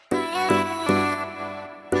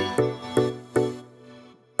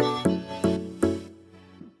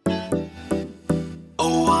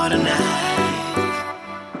Oh, what a night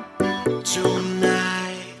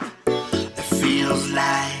tonight. It feels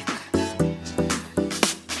like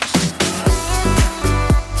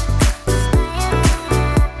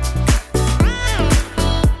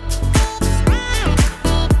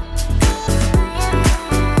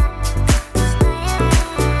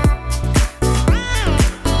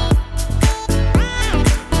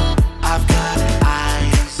I've got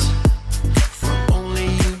eyes for only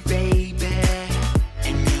you, baby,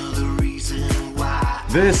 and you're the reason why.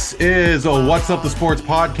 This is a What's Up the Sports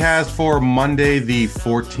podcast for Monday, the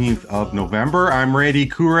 14th of November. I'm Randy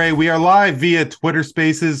Kure. We are live via Twitter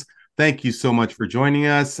Spaces. Thank you so much for joining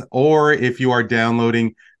us. Or if you are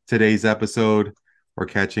downloading today's episode or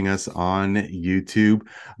catching us on YouTube,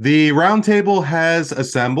 the roundtable has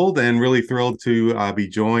assembled and really thrilled to be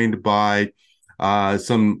joined by a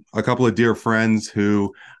couple of dear friends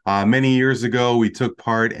who many years ago we took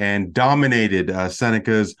part and dominated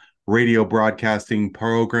Seneca's radio broadcasting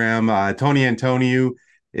program. Tony Antoniou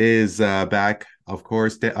is back, of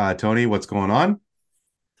course. Tony, what's going on?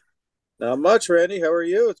 Not much, Randy. How are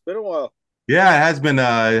you? It's been a while. Yeah, it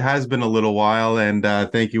has been a little while, and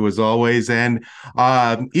thank you as always. And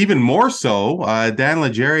even more so, Dan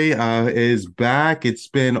Legere is back. It's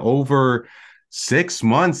been over 6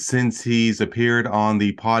 months since he's appeared on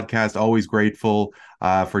the podcast. Always grateful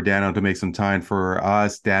for Dano to make some time for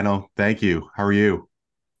us. Dano, thank you. How are you?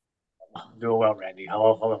 I'm doing well, Randy.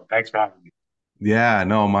 Hello. Thanks for having me. Yeah,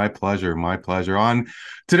 no, my pleasure. My pleasure. On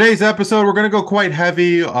today's episode, we're going to go quite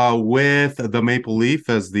heavy with the Maple Leaf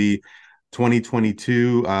as the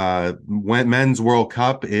 2022 Men's World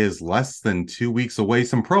Cup is less than 2 weeks away.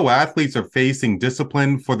 Some pro athletes are facing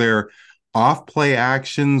discipline for their off-play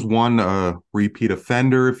actions. One a repeat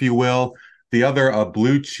offender, if you will. The other a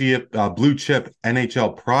blue chip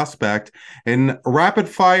NHL prospect. And rapid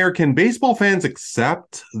fire, can baseball fans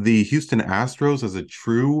accept the Houston Astros as a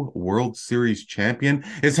true World Series champion?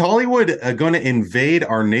 Is Hollywood going to invade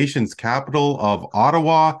our nation's capital of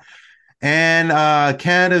Ottawa? And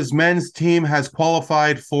Canada's men's team has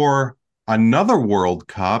qualified for another World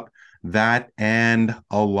Cup. That and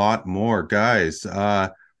a lot more, guys.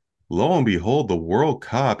 Lo and behold, the World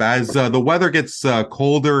Cup. As the weather gets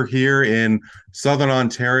colder here in Southern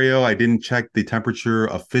Ontario, I didn't check the temperature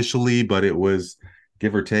officially, but it was,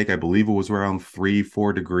 give or take, I believe it was around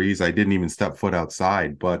 3-4 degrees. I didn't even step foot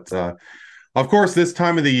outside. But of course, this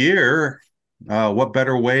time of the year, what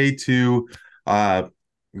better way to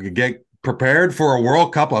get prepared for a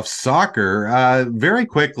World Cup of soccer? Very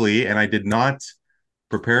quickly, and I did not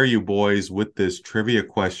prepare you boys with this trivia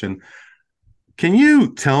question. Can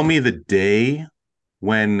you tell me the day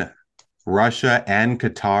when Russia and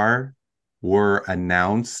Qatar were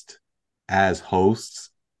announced as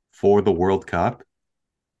hosts for the World Cup?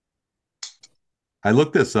 I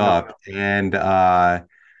looked this up, and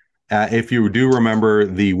if you do remember,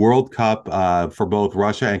 the World Cup for both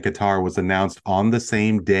Russia and Qatar was announced on the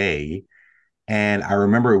same day. And I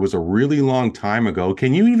remember it was a really long time ago.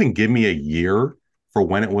 Can you even give me a year for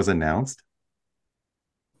when it was announced?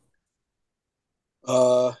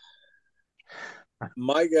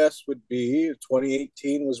 My guess would be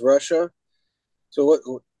 2018 was Russia. So what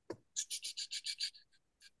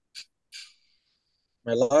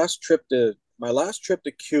my last trip to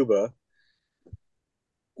Cuba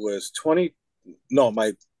was 20 no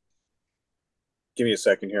my give me a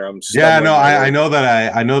second here. I know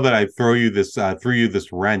that I threw you this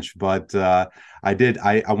wrench, but I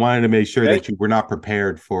wanted to make sure that you were not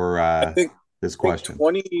prepared for this question.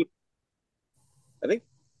 I think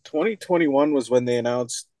 2021 was when they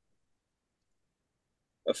announced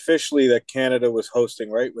officially that Canada was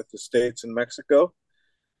hosting, right, with the States and Mexico.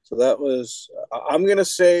 So that was, I'm going to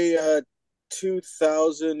say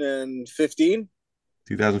 2015.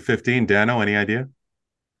 2015. Dano, any idea?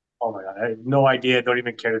 Oh my God, I have no idea. Don't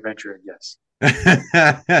even care to venture a guess.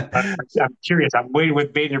 I'm curious. I'm waiting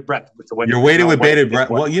with bated breath. You're waiting with bated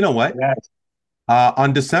breath. Well, you know what? Yeah.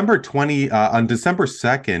 On December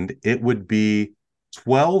 2nd, it would be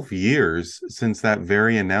 12 years since that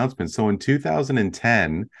very announcement. So in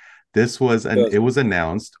 2010, it was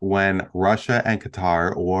announced when Russia and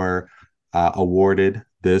Qatar were awarded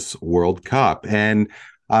this World Cup. And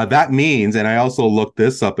that means, and I also looked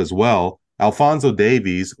this up as well, Alphonso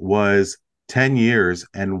Davies was 10 years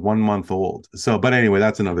and 1 month old. So, but anyway,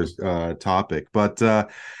 that's another topic. But I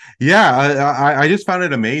just found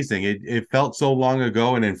it amazing. It felt so long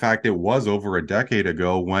ago. And in fact, it was over a decade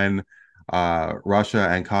ago when Russia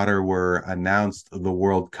and Qatar were announced the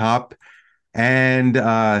World Cup. And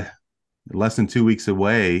less than 2 weeks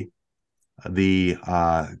away, the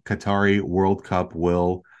Qatari World Cup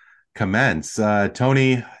will commence.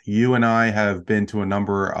 Tony, you and I have been to a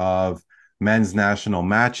number of men's national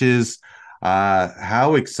matches.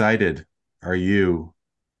 How excited are you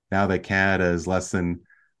now that Canada is less than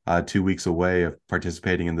 2 weeks away of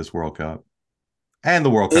participating in this World Cup and the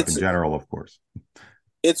World Cup in It's general, of course?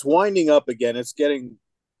 it's winding up again. It's getting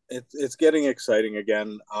exciting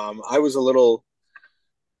again. I was a little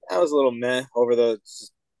meh over the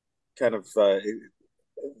kind of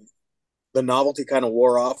the novelty kind of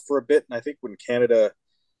wore off for a bit, and I think when Canada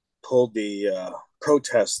pulled the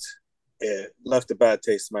protest, it left a bad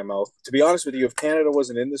taste in my mouth. To be honest with you, if Canada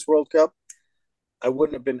wasn't in this World Cup, I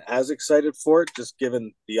wouldn't have been as excited for it, just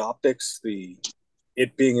given the optics, the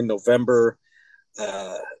it being in November,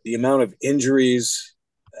 the amount of injuries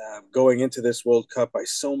going into this World Cup by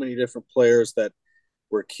so many different players that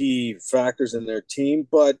were key factors in their team.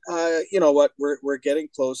 But you know what? We're getting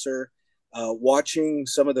closer. Watching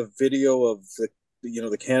some of the video of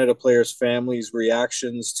the Canada players' families'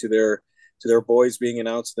 reactions to their boys being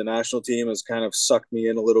announced to the national team has kind of sucked me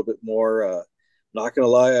in a little bit more. Not gonna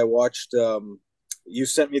lie, I watched. You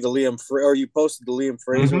sent me the or you posted the Liam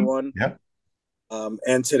Fraser one. Yep.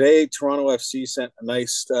 And today, Toronto FC sent a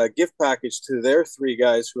nice gift package to their three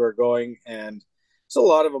guys who are going, and it's a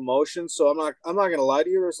lot of emotion. So I'm not going to lie to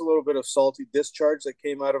you. There's a little bit of salty discharge that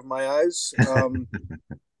came out of my eyes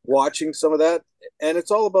watching some of that, and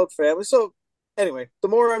it's all about family. So anyway, the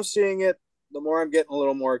more I'm seeing it, the more I'm getting a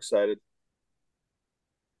little more excited.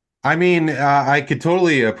 I mean, I could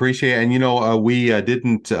totally appreciate, and we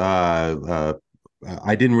didn't.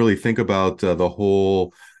 I didn't really think about the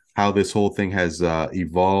whole how this whole thing has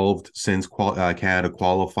evolved since Canada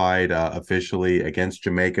qualified officially against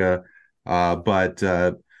Jamaica, but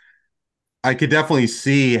I could definitely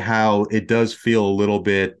see how it does feel a little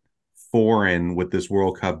bit foreign with this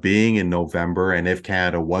World Cup being in November, and if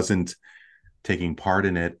Canada wasn't taking part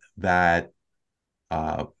in it, that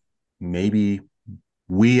maybe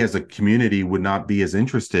we as a community would not be as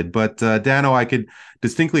interested. But Dano, I could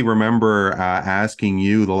distinctly remember asking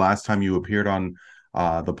you the last time you appeared on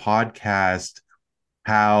the podcast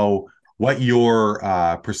what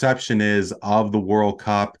your perception is of the World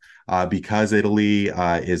Cup because Italy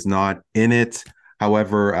is not in it.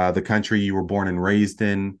 However, the country you were born and raised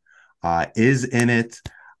in is in it.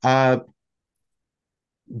 Does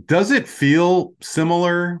it feel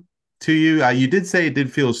similar to you? You did say it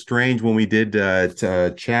did feel strange when we did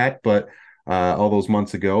chat, but all those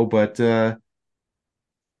months ago. But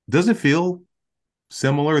does it feel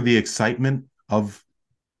similar, the excitement of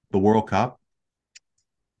the World Cup?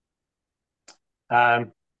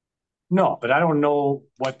 No, but I don't know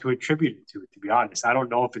what to attribute it to be honest. I don't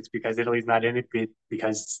know if it's because Italy's not in it,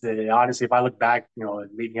 because honestly, if I look back,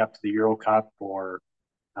 leading up to the Euro Cup or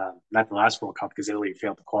not the last World Cup, because Italy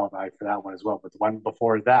failed to qualify for that one as well, but the one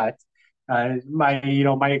before that, my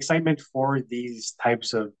excitement for these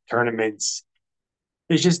types of tournaments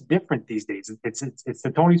is just different these days. It's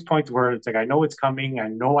to Tony's point where it's like I know it's coming, I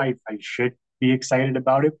know I should be excited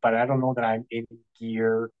about it, but I don't know that I'm in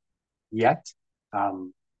gear yet.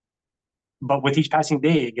 But with each passing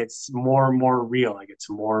day, it gets more and more real. It gets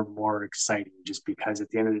more and more exciting, just because at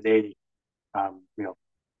the end of the day,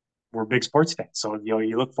 we're big sports fans. So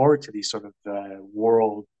you look forward to these sort of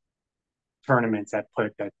world tournaments that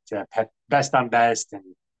put that best on best, and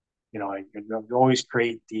you always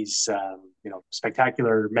create these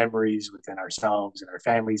spectacular memories within ourselves and our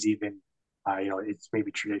families. Even it's maybe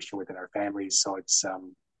tradition within our families. So it's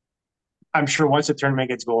I'm sure once the tournament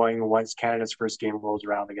gets going, once Canada's first game rolls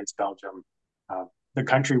around against Belgium, the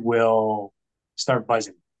country will start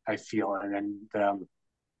buzzing, I feel. And then,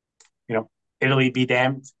 Italy be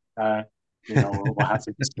damned. We'll have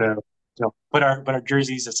to just put our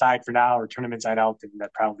jerseys aside for now, or turn them inside out, and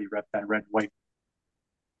proudly rep that red and white.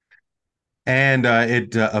 And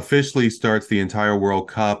it officially starts the entire World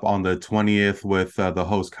Cup on the 20th with the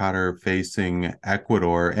host Qatar facing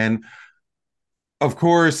Ecuador. And of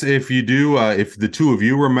course, if the two of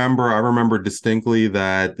you remember, I remember distinctly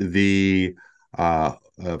that the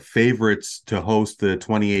favorites to host the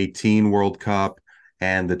 2018 World Cup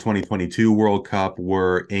and the 2022 World Cup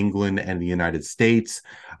were England and the United States.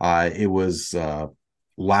 It was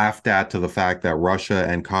laughed at to the fact that Russia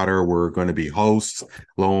and Qatar were going to be hosts.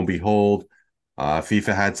 Lo and behold,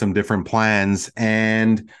 FIFA had some different plans.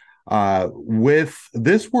 And with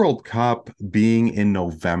this World Cup being in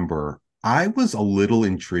November, I was a little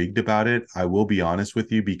intrigued about it. I will be honest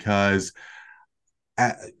with you, because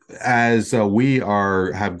as we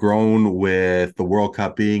have grown with the World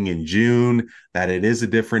Cup being in June, that it is a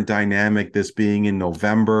different dynamic, this being in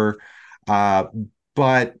November. Uh,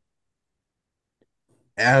 but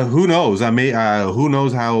who knows? Who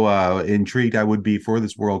knows how intrigued I would be for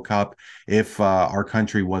this World Cup if our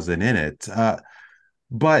country wasn't in it.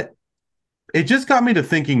 But it just got me to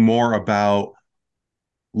thinking more about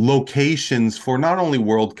locations for not only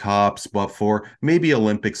World Cups, but for maybe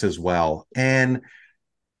Olympics as well. And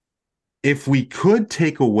if we could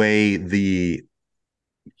take away the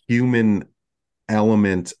human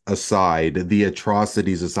element aside, the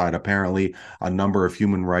atrocities aside, apparently a number of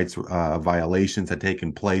human rights violations had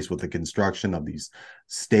taken place with the construction of these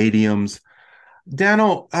stadiums.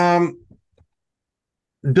 Dano,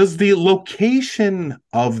 does the location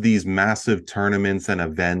of these massive tournaments and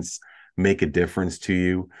events make a difference to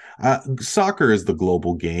you? Soccer is the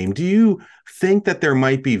global game. Do you think that there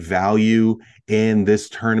might be value in this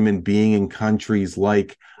tournament being in countries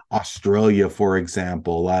like Australia, for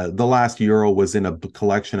example? The last Euro was in a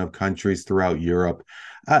collection of countries throughout Europe.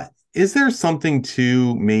 Is there something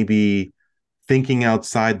to maybe thinking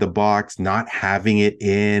outside the box, not having it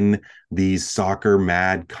in these soccer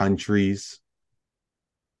mad countries?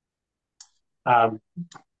 Um,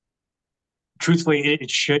 Truthfully,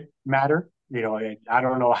 it should matter. I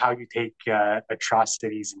don't know how you take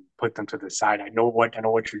atrocities and put them to the side. I know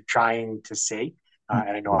what you're trying to say,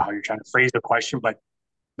 and I know how you're trying to phrase the question, but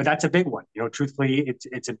that's a big one. Truthfully,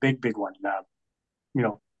 it's a big one. You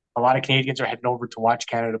know, a lot of Canadians are heading over to watch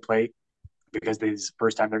Canada play because this is the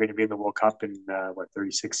first time they're going to be in the World Cup in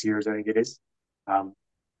 36 years, I think it is. Um,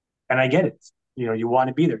 and I get it. You want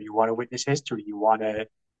to be there. You want to witness history. You want to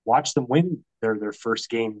watch them win their first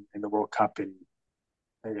game in the World Cup, and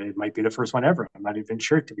it might be the first one ever. I'm not even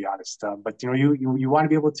sure, to be honest. But you want to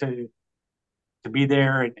be able to be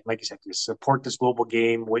there and, like you said, to support this global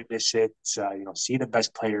game, witness it. See the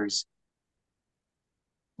best players.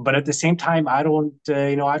 But at the same time, I don't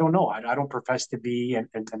know. I don't profess to be an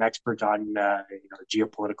expert on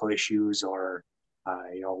geopolitical issues or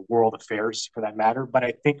world affairs for that matter. But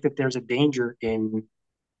I think that there's a danger in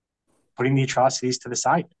putting the atrocities to the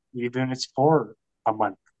side, even if it's for a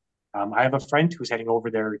month. I have a friend who's heading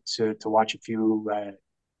over there to watch a few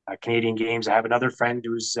Canadian games. I have another friend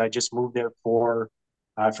who's just moved there for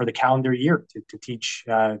the calendar year to teach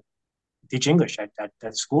English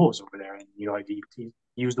at schools over there, and he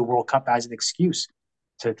used the World Cup as an excuse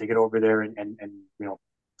to get over there and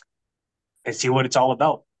and see what it's all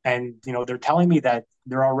about. And they're telling me that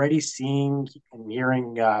they're already seeing and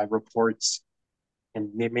hearing reports, and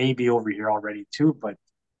they may be over here already too, but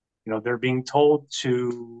they're being told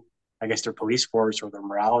to, I guess, their police force or their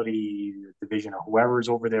morality division or whoever's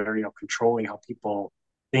over there, controlling how people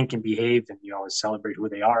think and behave and, celebrate who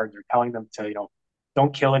they are. They're telling them to,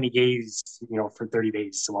 don't kill any gays, for 30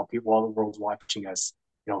 days while the world's watching us,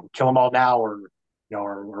 kill them all now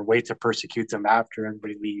or wait to persecute them after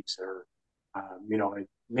everybody leaves or,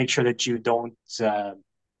 make sure that you don't,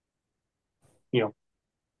 you know,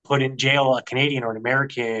 put in jail a Canadian or an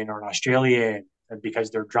American or an Australian because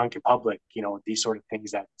they're drunk in public. These sort of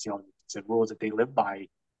things that it's the rules that they live by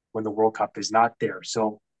when the World Cup is not there.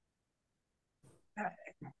 So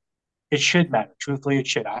it should matter. Truthfully, it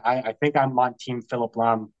should. I think I'm on Team Philip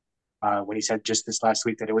Lahm when he said just this last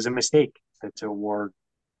week that it was a mistake to award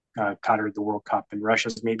Qatar the World Cup, and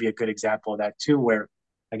Russia's maybe a good example of that too. Where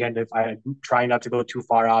again, if I try not to go too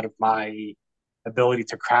far out of my ability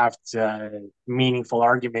to craft meaningful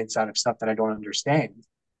arguments out of stuff that I don't understand.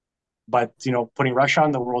 But putting Russia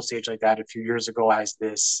on the world stage like that a few years ago as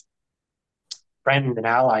this friend and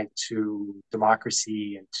ally to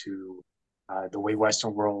democracy and to the way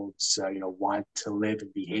Western worlds want to live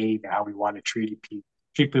and behave, and how we want to treat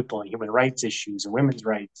people and human rights issues and women's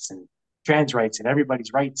rights and trans rights and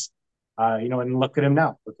everybody's rights. And look at him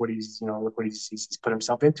now. Look what he's put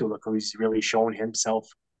himself into. Look who he's really shown himself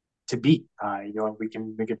to be. We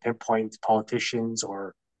can pinpoint politicians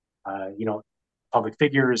or public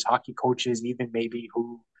figures, hockey coaches, even maybe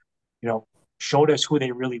who showed us who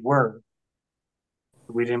they really were.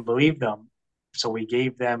 We didn't believe them, so we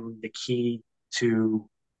gave them the key to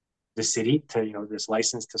the city to this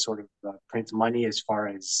license to sort of print money as far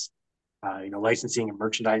as licensing and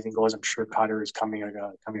merchandising goes. I'm sure Qatar is coming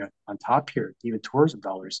on top here, even tourism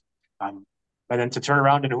dollars. And then to turn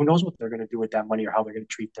around and who knows what they're going to do with that money or how they're going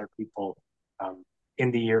to treat their people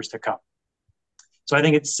in the years to come. So I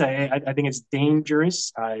think it's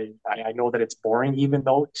dangerous. I know that it's boring, even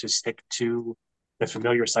though, to stick to the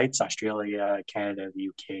familiar sites: Australia, Canada, the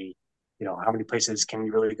UK. How many places can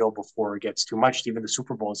you really go before it gets too much? Even the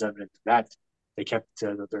Super Bowl is evident of that. They kept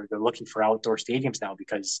they're looking for outdoor stadiums now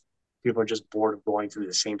because people are just bored of going through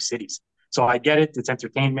the same cities. So I get it. It's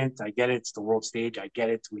entertainment. I get it. It's the world stage. I get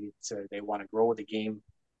it. They want to grow the game.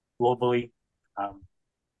 globally. Um,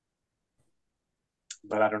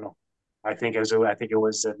 but I don't know. I think it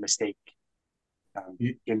was a mistake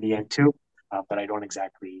in the end too. But I don't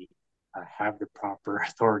exactly have the proper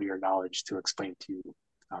authority or knowledge to explain to you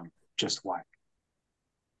just why.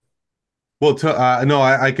 Well, no,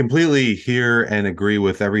 I completely hear and agree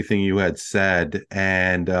with everything you had said,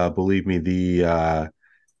 and believe me,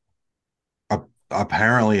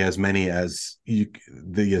 apparently as many as you,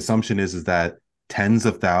 the assumption is that tens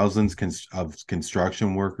of thousands of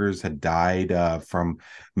construction workers had died from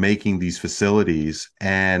making these facilities,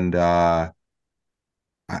 and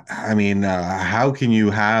I mean, how can you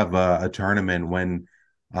have a tournament when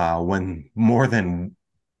more than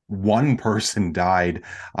one person died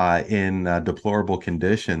in deplorable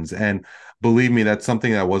conditions? And believe me, that's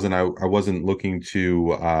something that I wasn't looking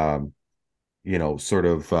to sort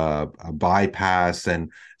of bypass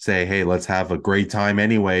and say, hey, let's have a great time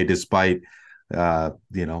anyway, despite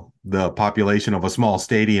the population of a small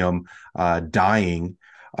stadium dying.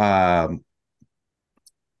 Um,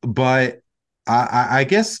 but I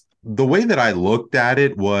guess the way that I looked at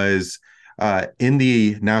it was in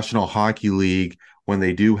the National Hockey League, when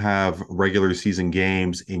they do have regular season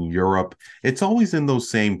games in Europe, it's always in those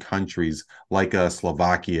same countries like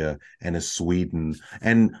Slovakia and Sweden.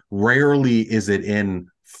 And rarely is it in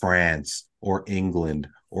France or England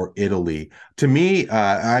or Italy. To me,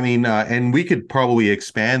 I mean, and we could probably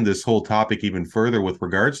expand this whole topic even further with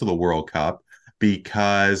regards to the World Cup,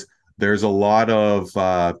 because there's a lot of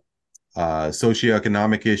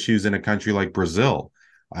socioeconomic issues in a country like Brazil,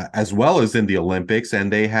 as well as in the Olympics.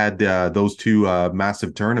 And they had those two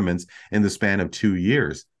massive tournaments in the span of 2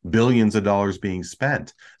 years, billions of dollars being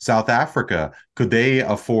spent. South Africa, could they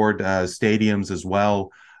afford stadiums as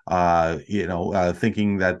well?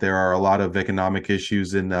 Thinking that there are a lot of economic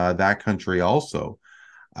issues in that country also.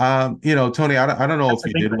 Tony, I don't know That's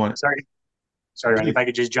if the you thing. did want. Sorry, Randy, Please. if I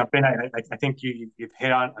could just jump in, I think you've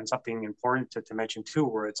hit on something important to mention too,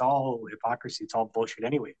 where it's all hypocrisy, it's all bullshit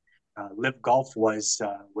anyway. Live Golf was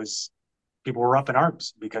people were up in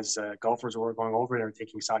arms because golfers were going over there and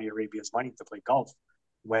taking Saudi Arabia's money to play golf.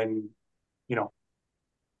 When you know,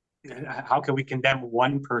 how can we condemn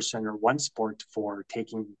one person or one sport for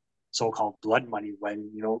taking so-called blood money when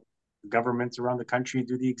governments around the country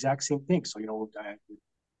do the exact same thing? So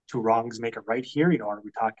two wrongs make a right here. Are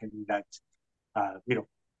we talking that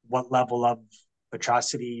what level of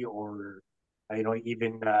atrocity or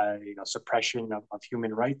even suppression of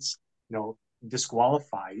human rights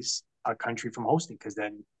disqualifies a country from hosting? Because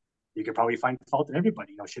then you could probably find fault in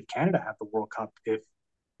everybody. Should Canada have the World Cup if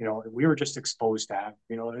we were just exposed to have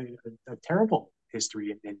a terrible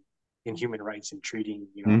history in human rights and treating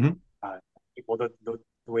Mhm. people the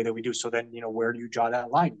way that we do? So then where do you draw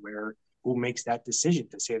that line? Who makes that decision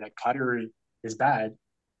to say that Qatar is bad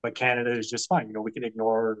but Canada is just fine? We can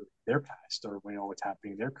ignore their past or what's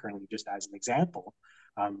happening there currently, just as an example.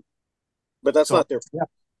 But that's So not their yeah,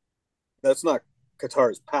 that's not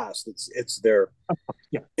Qatar's past. It's their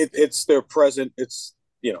yeah, it's their present. It's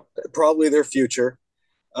probably their future.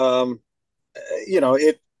 Um,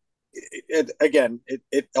 it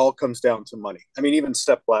all comes down to money. I mean, even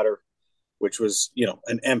Sepp Blatter, which was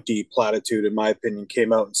an empty platitude in my opinion,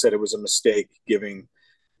 came out and said it was a mistake giving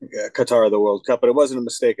Qatar the World Cup, but it wasn't a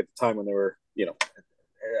mistake at the time when they were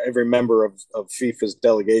every member of FIFA's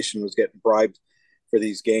delegation was getting bribed for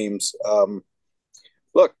these games.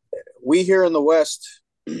 Look, we here in the West,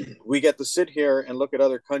 we get to sit here and look at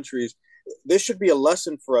other countries. This should be a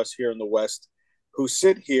lesson for us here in the West who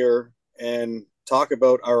sit here and talk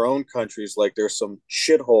about our own countries like there's some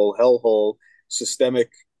shithole, hellhole,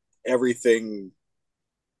 systemic, everything,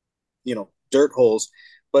 dirt holes.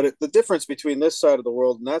 But the difference between this side of the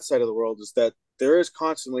world and that side of the world is that there is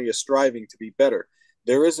constantly a striving to be better.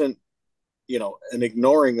 There isn't, an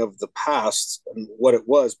ignoring of the past and what it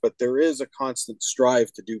was, but there is a constant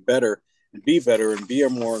strive to do better and be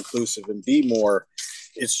more inclusive and be more.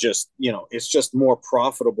 It's just more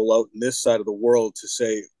profitable out in this side of the world to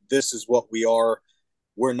say, this is what we are.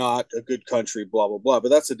 We're not a good country, blah, blah, blah. But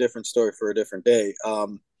that's a different story for a different day.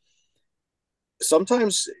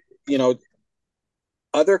 Sometimes,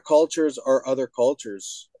 other cultures are other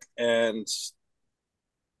cultures, and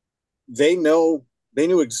they knew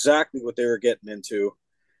exactly what they were getting into.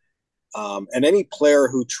 And any player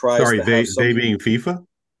who tries Sorry, to have they being FIFA.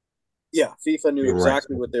 yeah, FIFA knew You're right.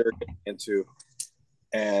 exactly what they were getting into,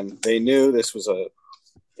 and they knew it was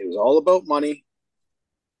all about money.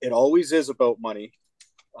 It always is about money.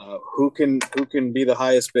 Who can be the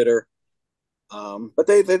highest bidder? But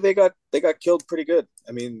they got killed pretty good.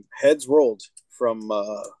 I mean, heads rolled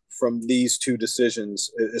from these two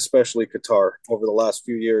decisions, especially Qatar over the last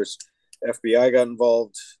few years. FBI got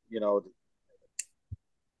involved,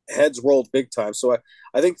 heads rolled big time. So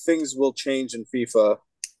I think things will change in FIFA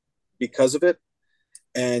because of it.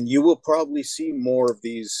 And you will probably see more of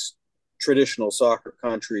these traditional soccer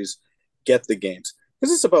countries get the games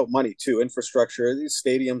because it's about money too, infrastructure. These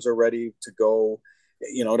stadiums are ready to go.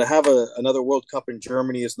 To have another World Cup in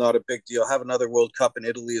Germany is not a big deal. Have another World Cup in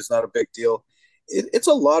Italy is not a big deal. It's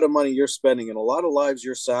a lot of money you're spending and a lot of lives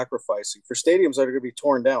you're sacrificing for stadiums that are going to be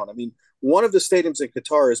torn down. I mean, one of the stadiums in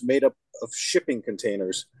Qatar is made up of shipping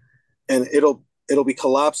containers, and it'll be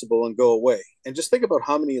collapsible and go away. And just think about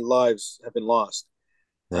how many lives have been lost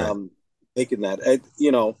Right. making that.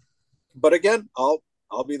 But again, I'll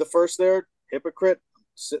be the first there. Hypocrite,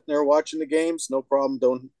 sitting there watching the games, no problem.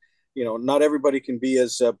 Don't not everybody can be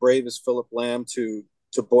as brave as Philip Lamb to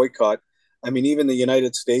boycott. I mean, even the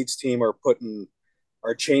United States team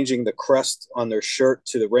are changing the crest on their shirt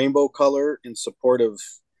to the rainbow color in support of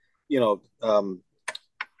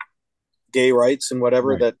gay rights and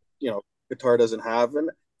whatever Right. that Qatar doesn't have, and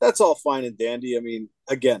that's all fine and dandy. I mean,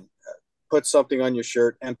 again, put something on your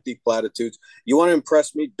shirt, empty platitudes. You want to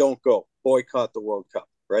impress me? Don't go. Boycott the World Cup,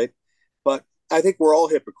 right? But I think we're all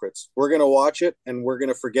hypocrites. We're going to watch it and we're going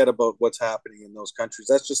to forget about what's happening in those countries.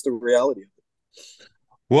 That's just the reality of it.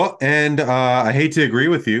 Well, and I hate to agree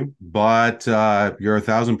with you, but you're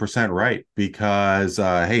 1,000% right because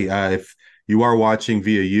hey, if you are watching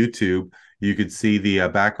via YouTube, you could see the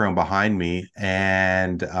background behind me,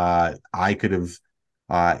 and I could have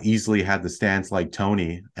easily had the stance like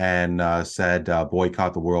Tony and said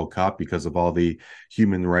boycott the World Cup because of all the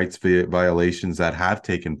human rights violations that have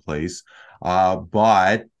taken place.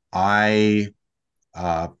 But I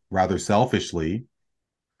rather selfishly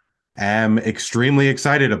am extremely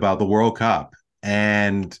excited about the World Cup.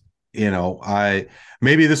 And, I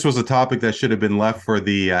maybe this was a topic that should have been left for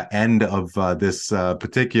the end of this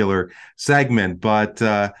particular segment, but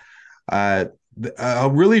I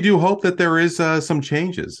really do hope that there is some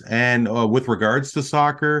changes. And with regards to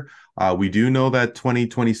soccer, we do know that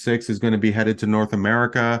 2026 is going to be headed to North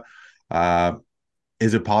America. Uh,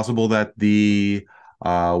 is it possible that the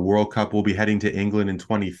World Cup will be heading to England in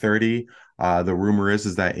 2030? The rumor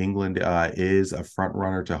is that England is a front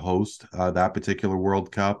runner to host that particular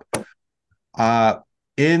World Cup. Uh,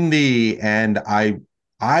 in the end,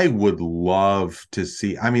 I would love to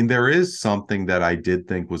see. I mean, there is something that I did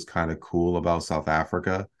think was kind of cool about South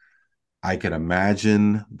Africa. I can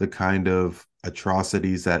imagine the kind of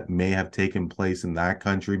atrocities that may have taken place in that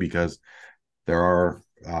country because there are,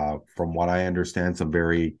 from what I understand, some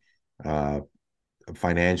very uh,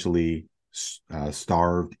 financially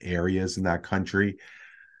starved areas in that country.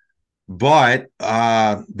 But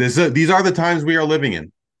these are the times we are living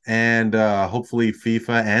in, and hopefully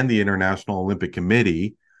FIFA and the International Olympic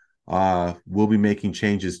Committee will be making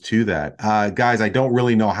changes to that. Guys, I don't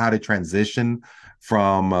really know how to transition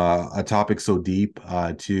from a topic so deep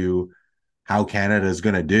to how Canada is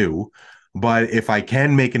going to do, but if I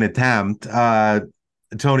can make an attempt,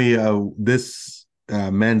 Tony, this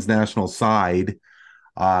men's national side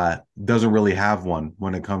doesn't really have one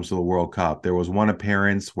when it comes to the World Cup. There was one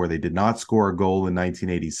appearance where they did not score a goal in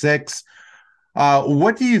 1986.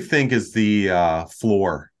 What do you think is the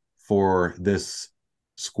floor for this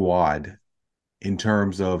squad in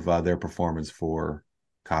terms of their performance for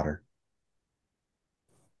Qatar?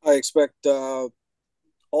 I expect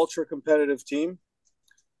ultra competitive team,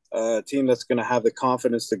 a team that's going to have the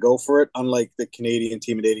confidence to go for it. Unlike the Canadian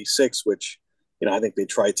team in '86, which I think they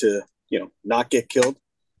tried to not get killed.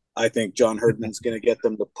 I think John Herdman's going to get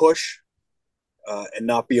them to push and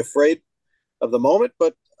not be afraid of the moment.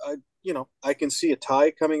 But I can see a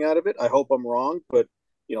tie coming out of it. I hope I'm wrong, but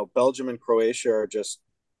Belgium and Croatia are just.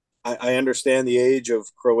 I understand the age of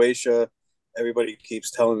Croatia. Everybody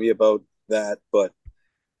keeps telling me about that, but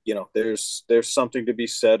there's something to be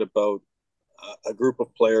said about a group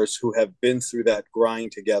of players who have been through that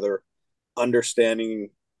grind together, understanding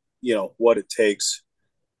what it takes.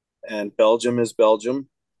 And Belgium is Belgium,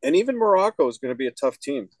 and even Morocco is going to be a tough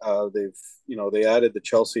team. They added the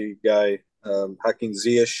Chelsea guy Hakim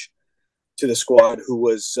Ziyech to the squad, who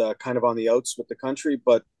was kind of on the outs with the country,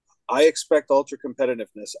 but I expect ultra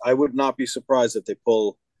competitiveness. I would not be surprised if they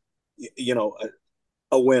pull,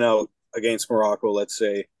 a win out against Morocco, let's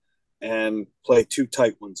say, and play two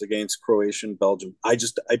tight ones against Croatia and Belgium. I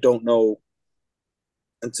don't know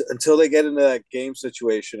until they get into that game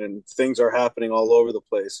situation and things are happening all over the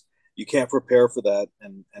place. You can't prepare for that.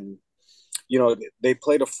 And they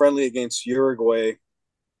played a friendly against Uruguay.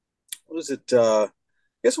 What was it? I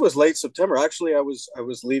guess it was late September. Actually, I was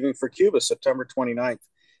leaving for Cuba September 29th.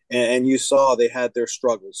 and you saw they had their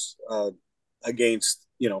struggles against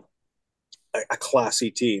a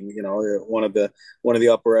classy team, one of the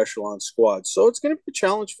upper echelon squads. So it's going to be a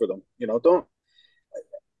challenge for them. Don't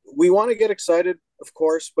we want to get excited, of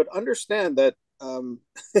course, but understand that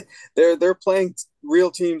they're playing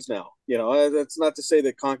real teams now. That's not to say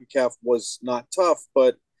that CONCACAF was not tough,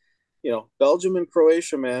 but Belgium and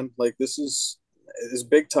Croatia, man, like this is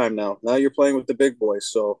big time now. Now you're playing with the big boys.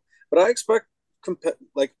 So, but I expect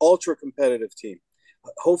like ultra competitive team.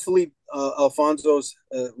 Hopefully, Alfonso's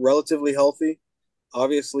relatively healthy.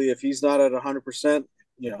 Obviously, if he's not at 100%,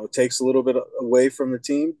 it takes a little bit away from the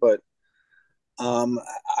team. But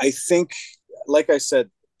I think, like I said,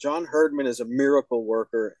 John Herdman is a miracle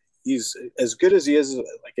worker. He's as good as he is,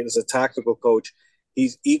 like as a tactical coach.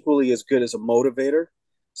 He's equally as good as a motivator.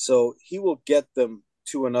 So he will get them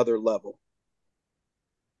to another level.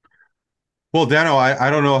 Well, Dano, I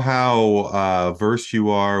don't know how versed you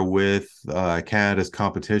are with Canada's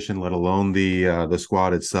competition, let alone the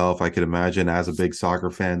squad itself. I could imagine, as a big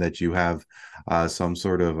soccer fan, that you have some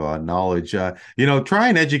sort of knowledge. Try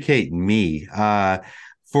and educate me.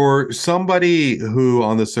 For somebody who,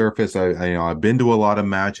 on the surface, I've been to a lot of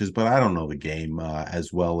matches, but I don't know the game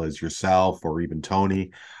as well as yourself or even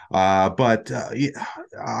Tony. But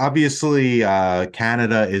obviously,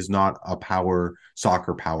 Canada is not a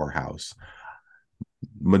soccer powerhouse.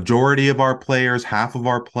 Majority of our players, half of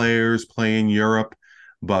our players play in Europe,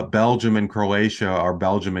 but Belgium and Croatia are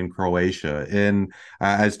Belgium and Croatia. And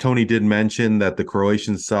as Tony did mention, that the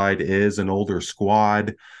Croatian side is an older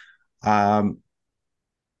squad.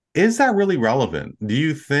 Is that really relevant? Do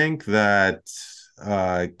you think that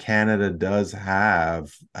Canada does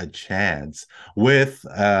have a chance with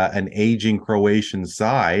an aging Croatian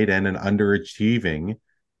side and an underachieving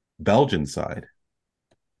Belgian side?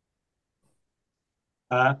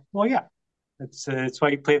 Well, yeah, it's why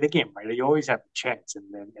you play the game, right? You always have a chance, and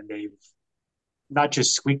they've not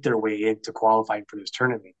just squeaked their way into qualifying for this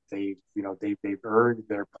tournament. They've earned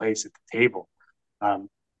their place at the table.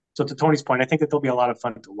 So to Tony's point, I think that they'll be a lot of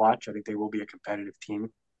fun to watch. I think they will be a competitive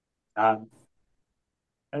team. And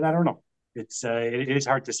I don't know. It is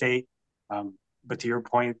hard to say. But to your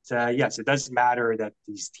point, yes, it does matter that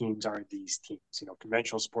these teams are these teams.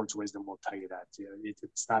 Conventional sports wisdom will tell you that.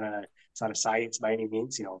 It's not a science by any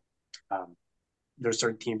means. There's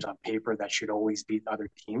certain teams on paper that should always beat other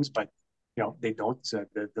teams, but they don't.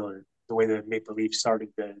 The way the Maple Leafs started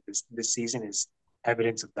this season is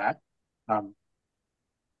evidence of that.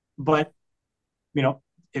 But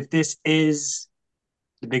if this is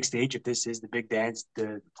the big stage, if this is the big dance,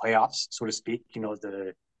 the playoffs, so to speak,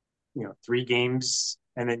 the 3 games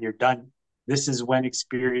and then you're done. This is when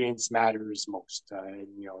experience matters most.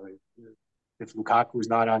 If Lukaku's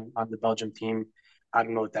not on the Belgium team, I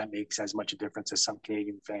don't know if that makes as much a difference as some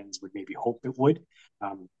Canadian fans would maybe hope it would.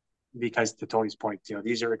 Because to Tony's point,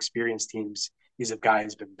 these are experienced teams. These have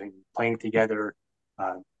guys been playing together,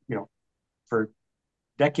 for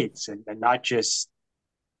decades, and not just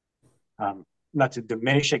not to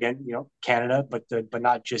diminish again, Canada, but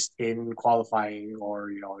not just in qualifying or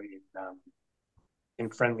in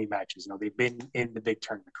friendly matches. They've been in the big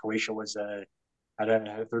tournament. Croatia was had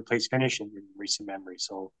a third place finish in recent memory.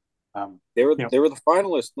 So they were the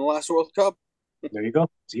finalists in the last World Cup. There you go.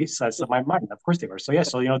 See, so that's my mind. Of course they were. So yeah,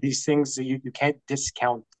 so these things you can't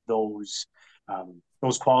discount those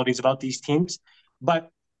qualities about these teams, but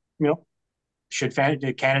should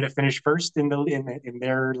Canada finish first in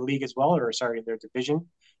their league as well, or sorry, in their division?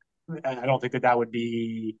 I don't think that would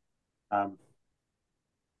be, or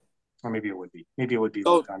maybe it would be. Maybe it would be.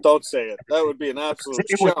 Don't say it. That would be an absolute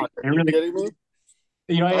shock. Are you kidding me?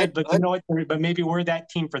 But maybe we're that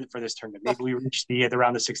team for this tournament. Maybe we reach the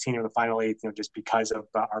round of 16 or the final 8, just because of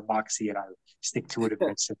our moxie and our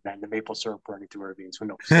stick-to-itiveness and the maple syrup running through our veins. Who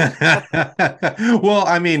knows? Well,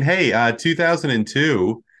 I mean, hey,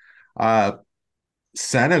 2002.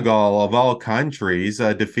 Senegal, of all countries,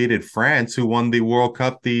 defeated France, who won the World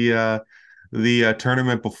Cup the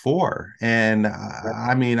tournament before. And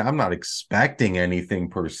I mean, I'm not expecting anything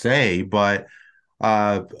per se, but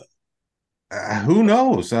who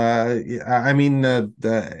knows? I mean,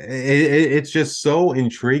 it's just so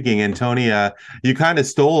intriguing. And Tony, you kind of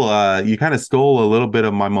stole a little bit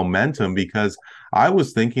of my momentum, because I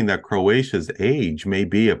was thinking that Croatia's age may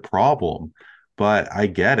be a problem, but I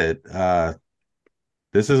get it.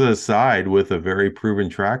 This is a side with a very proven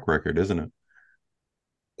track record, isn't it?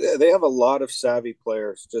 Yeah, they have a lot of savvy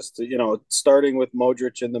players. Just starting with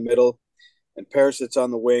Modric in the middle and Perisic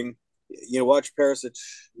on the wing. Watch Perisic.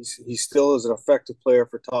 He still is an effective player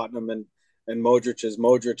for Tottenham, and Modric is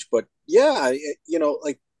Modric. But yeah,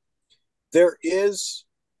 like there is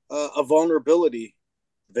a vulnerability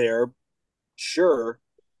there, sure,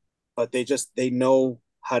 but they know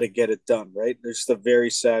how to get it done, right? They're just a very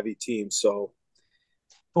savvy team. So,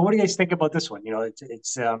 But what do you guys think about this one?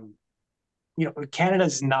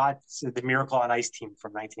 Canada's not the Miracle on Ice team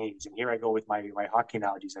from 1980s, and here I go with my hockey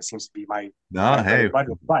analogies. That seems to be my No, bread hey, and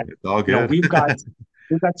butter. But it's all good. we've got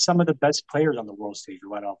some of the best players on the world stage.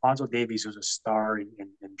 We've got Alfonso Davies, who's a star in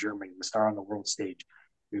Germany, a star on the world stage.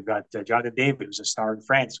 We've got Jonathan David, who's a star in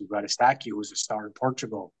France. We've got Eustáquio, who's a star in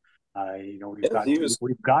Portugal. We've yeah, got he was.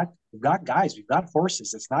 we've got guys, we've got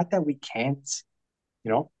forces. It's not that we can't,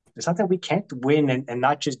 you know, it's not that we can't win and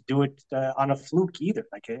not just do it on a fluke either.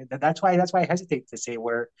 That's why I hesitate to say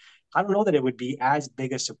where I don't know that it would be as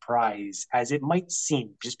big a surprise as it might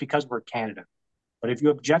seem just because we're Canada. But if you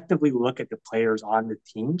objectively look at the players on the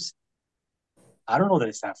teams, I don't know that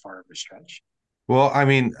it's that far of a stretch. Well, I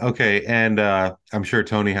mean, okay, and I'm sure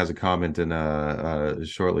Tony has a comment in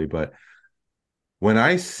shortly, but when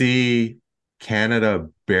I see Canada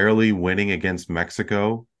barely winning against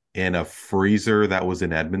Mexico in a freezer that was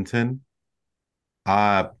in Edmonton,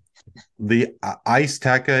 uh the Ice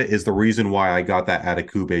Teka is the reason why I got that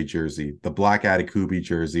Atakube jersey, the black Atakube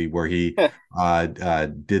jersey where he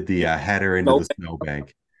did the header into No, the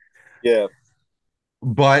snowbank. yeah,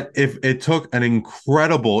 But if it took an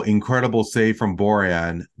incredible save from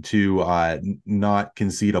Boran to not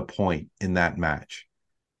concede a point in that match.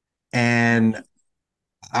 And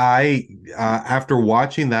I, after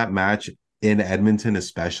watching that match in Edmonton,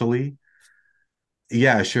 especially,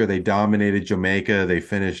 yeah, sure, they dominated Jamaica. They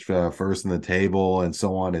finished first in the table and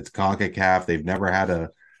so on. It's CONCACAF. They've never had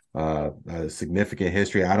a significant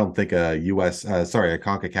history. I don't think a a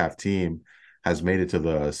CONCACAF team has made it to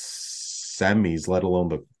the semis, let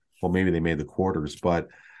alone well, maybe they made the quarters, but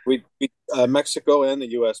we Mexico and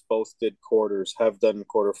the U.S. both did quarters, have done have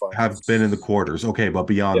quarterfinals. been in the quarters. Okay, but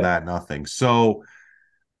beyond Yeah, that, nothing. So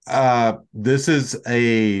this is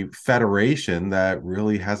a federation that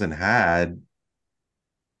really hasn't had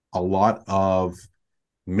a lot of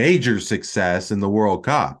major success in the World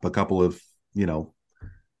Cup. A couple of, you know,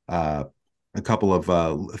 uh,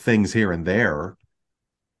 things here and there,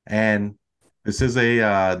 and this is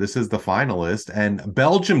the finalist. And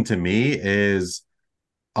Belgium to me is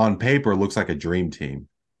on paper looks like a dream team,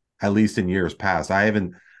 at least in years past. I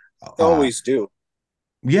haven't. they Uh, always do.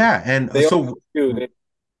 yeah, and They always do.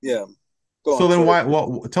 Yeah, go so on. then Sorry. why?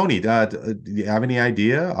 Well, Tony, do you have any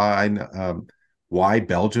idea? Why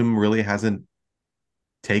Belgium really hasn't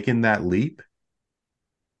taken that leap?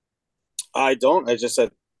 I don't. I just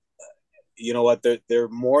said, you know what? They're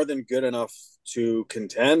more than good enough to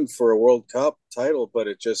contend for a World Cup title, but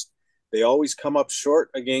they always come up short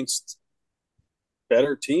against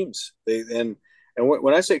better teams.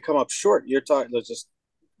 When I say come up short, you're talking just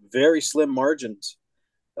very slim margins.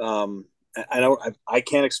 Um, I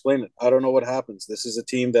can't explain it. I don't know what happens. This is a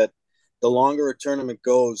team that the longer a tournament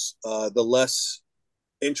goes, the less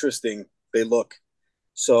interesting they look.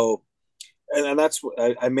 So, and that's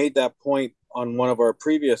I made that point on one of our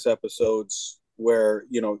previous episodes where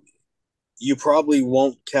you probably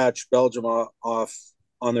won't catch Belgium off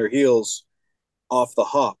on their heels off the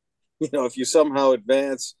hop. If you somehow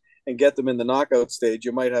advance and get them in the knockout stage,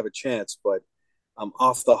 you might have a chance. But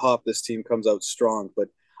off the hop, this team comes out strong. But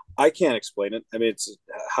I can't explain it. I mean, it's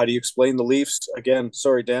how do you explain the Leafs? Again,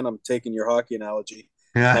 sorry, Dan, I'm taking your hockey analogy.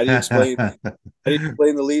 How do you explain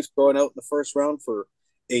the Leafs going out in the first round for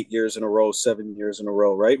 8 years in a row, 7 years in a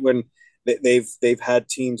row, right? When they've had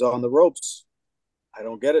teams on the ropes. I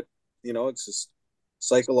don't get it. It's just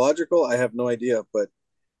psychological. I have no idea, but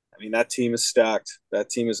I mean that team is stacked. That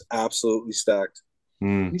team is absolutely stacked.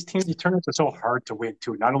 Hmm, These teams, these tournaments are so hard to win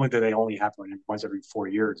too. Not only do they only happen once every 4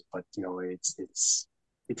 years, but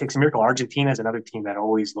it takes a miracle. Argentina is another team that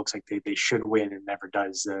always looks like they should win and never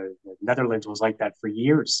does. The Netherlands was like that for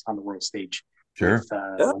years on the world stage with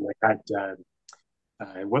sure. Yeah, when they had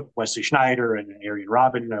Wesley Schneider and Arjen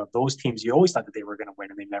Robben. Those teams, you always thought that they were going to win,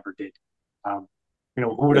 and they never did. Um,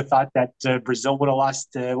 who would have thought that Brazil would have lost?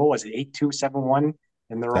 What was it, 8-2, 7-1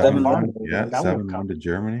 in their own 7-1. barn? Yeah, That World Cup. 7-1 to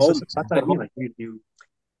Germany. So, Home. so that's what I mean. Like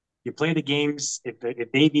you play the games.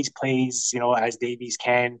 If Davies plays, as Davies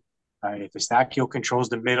can. If Eustáquio controls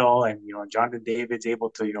the middle, and Jonathan David's able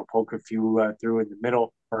to poke a few through in the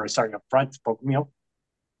middle, or sorry up front, poke,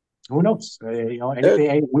 who knows?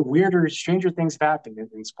 Anything weirder, stranger things have happened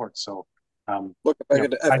in sports. So, Look,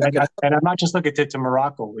 and I'm not just looking to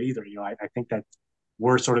Morocco either. I think that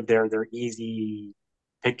we're sort of their easy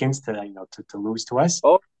pickings to lose to us.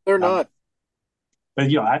 oh, they're Um, not.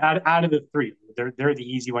 but out of the three, they're the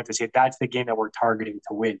easy one to say that's the game that we're targeting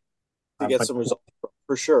to win. To get But some results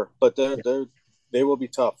for sure, but yeah, They will be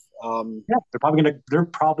tough. Yeah, they're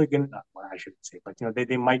probably gonna. Well, I shouldn't say, but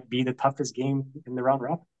they might be the toughest game in the round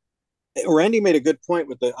robin. Randy made a good point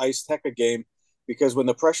with the Ice Teca game because when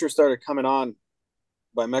the pressure started coming on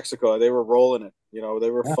by Mexico, they were rolling it. They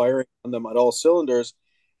were Yeah, firing on them at all cylinders,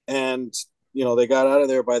 and they got out of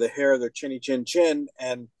there by the hair of their chinny chin chin.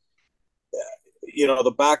 And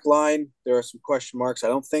the back line, there are some question marks. I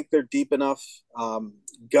don't think they're deep enough.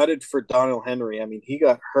 Gutted for Donnell Henry. I mean, he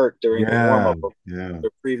got hurt during the warm Yeah, up of yeah.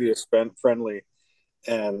 the previous friendly,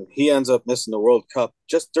 and he ends up missing the World Cup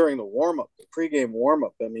just during the warm up, the pregame warm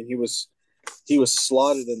up. I mean, he was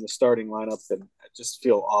slotted in the starting lineup, and I just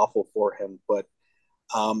feel awful for him. But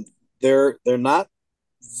um, they're not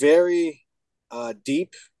very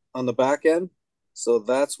deep on the back end, so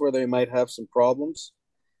that's where they might have some problems.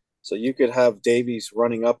 So you could have Davies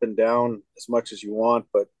running up and down as much as you want,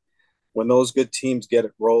 but when those good teams get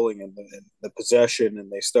it rolling and the possession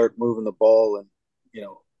and they start moving the ball and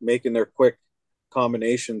making their quick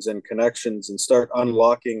combinations and connections and start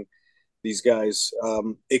unlocking these guys,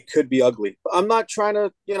 it could be ugly. I'm not trying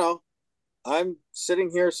to, I'm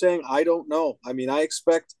sitting here saying I don't know. I mean, like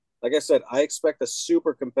I said, I expect a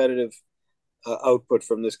super competitive output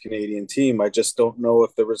from this Canadian team. I just don't know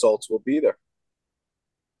if the results will be there.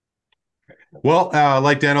 Well,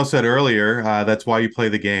 like Dano said earlier, that's why you play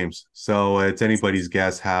the games. So it's anybody's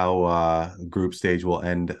guess how group stage will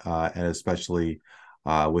end, and especially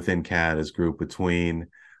within Canada's group between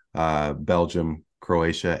Belgium,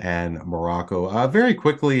 Croatia, and Morocco. Very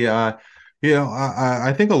quickly, I think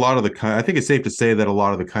I think it's safe to say that a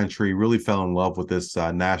lot of the country really fell in love with this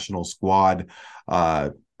national squad.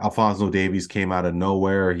 Alphonso Davies came out of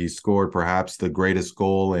nowhere. He scored perhaps the greatest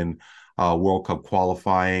goal in World Cup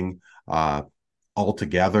qualifying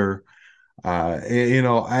altogether.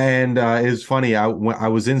 And it's funny. When I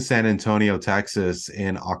was in San Antonio, Texas,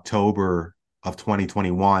 in October of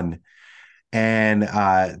 2021, and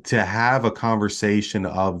to have a conversation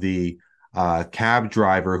of the cab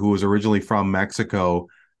driver who was originally from Mexico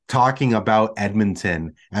talking about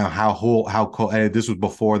Edmonton and how cold. And this was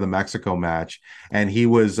before the Mexico match, and he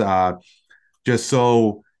was just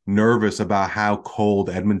so nervous about how cold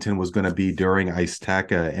Edmonton was going to be during Ice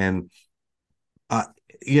Teca. And uh,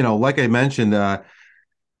 like I mentioned,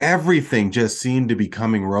 everything just seemed to be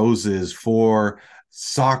coming roses for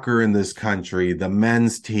soccer in this country. The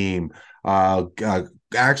men's team,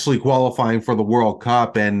 actually qualifying for the World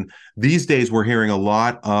Cup, and these days we're hearing a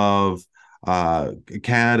lot of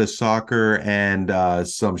Canada soccer and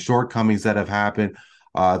some shortcomings that have happened,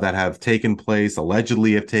 that have taken place,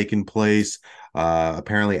 allegedly have taken place.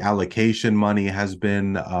 Apparently, allocation money has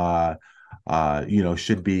been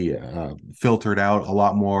should be filtered out a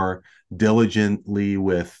lot more diligently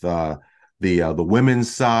with the women's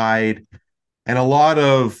side, and a lot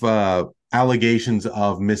of allegations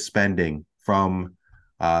of misspending from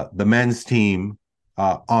the men's team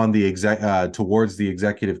on the towards the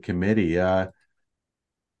executive committee.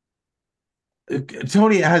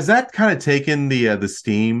 Tony, has that kind of taken the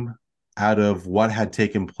steam out of what had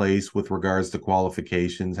taken place with regards to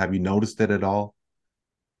qualifications? Have you noticed it at all?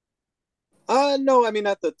 No, I mean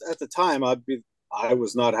at the time I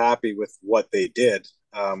was not happy with what they did.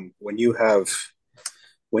 When you have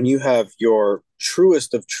your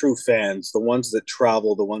truest of true fans, the ones that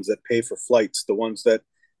travel, the ones that pay for flights, the ones that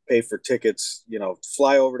pay for tickets,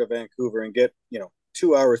 fly over to Vancouver and get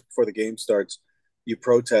 2 hours before the game starts, you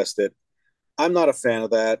protest it. I'm not a fan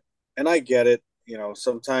of that, and I get it.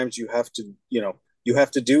 Sometimes you have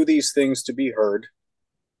to do these things to be heard.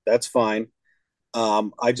 That's fine.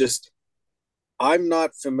 I'm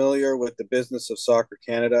not familiar with the business of Soccer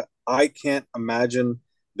Canada. I can't imagine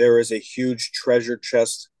there is a huge treasure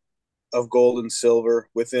chest of gold and silver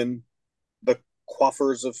within the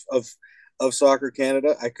coffers of Soccer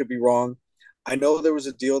Canada. I could be wrong. I know there was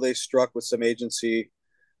a deal they struck with some agency,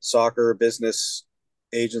 soccer business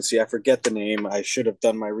agency. I forget the name. I should have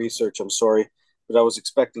done my research. I'm sorry, but I was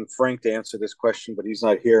expecting Frank to answer this question, but he's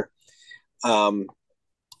not here. Um,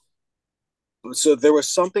 so there was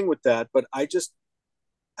something with that, but I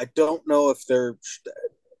don't know if they're.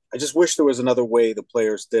 I just wish there was another way the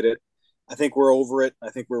players did it. I think we're over it. I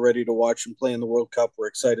think we're ready to watch them play in the World Cup. We're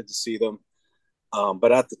excited to see them.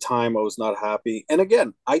 But at the time, I was not happy. And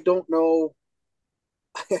again, I don't know.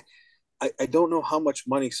 I don't know how much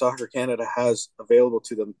money Soccer Canada has available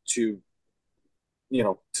to them to,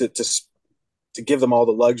 to give them all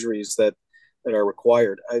the luxuries that are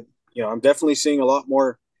required. I'm definitely seeing a lot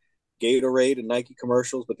more Gatorade and Nike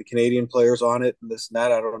commercials with the Canadian players on it and this and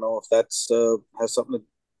that. I don't know if that's has something to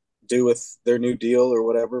do with their new deal or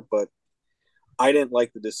whatever, but I didn't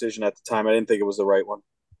like the decision at the time. I didn't think it was the right one.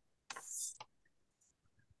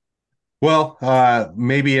 Well,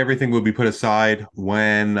 maybe everything will be put aside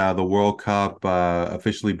when the World Cup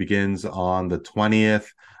officially begins on the 20th.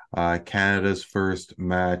 Canada's first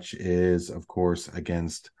match is, of course,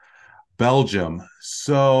 against Belgium.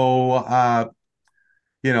 So,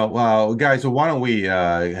 guys, so why don't we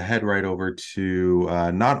head right over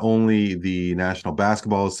to not only the National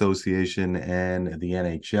Basketball Association and the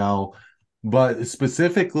NHL, but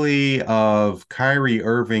specifically of Kyrie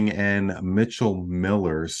Irving and Mitchell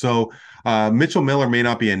Miller. So, Mitchell Miller may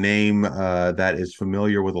not be a name that is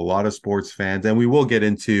familiar with a lot of sports fans, and we will get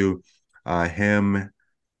into him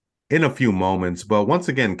in a few moments. But once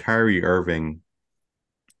again, Kyrie Irving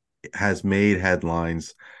has made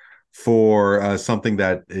headlines for something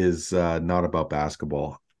that is not about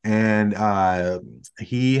basketball. And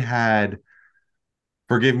he had,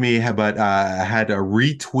 forgive me, but had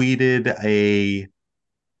retweeted a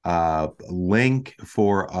link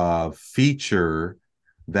for a feature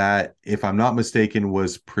that, if I'm not mistaken,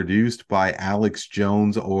 was produced by Alex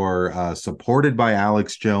Jones or supported by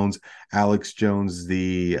Alex Jones. Alex Jones,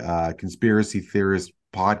 the conspiracy theorist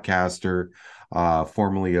podcaster,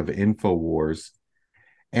 formerly of InfoWars.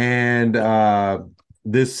 And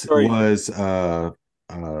this Sorry. was a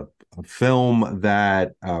film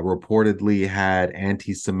that reportedly had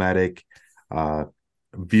anti-Semitic uh,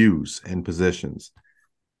 views and positions.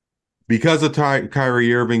 Because of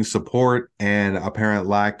Kyrie Irving's support and apparent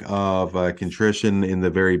lack of contrition in the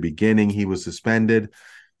very beginning, he was suspended.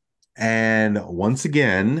 And once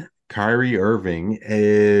again, Kyrie Irving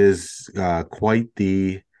is quite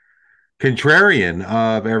the contrarian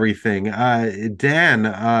of everything. Dan,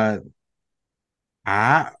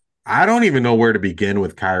 I I don't even know where to begin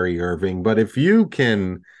with Kyrie Irving, but if you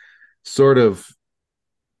can sort of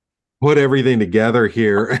put everything together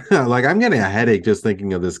here, like I'm getting a headache just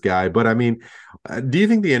thinking of this guy. But I mean, do you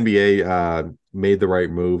think the NBA made the right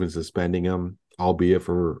move in suspending him, albeit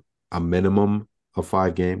for a minimum of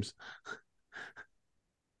 5 games?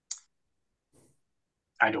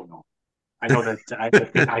 I don't know. I know that I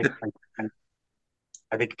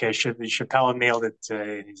think Chappelle nailed it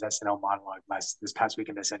in his SNL monologue this past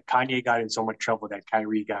weekend. That said Kanye got in so much trouble that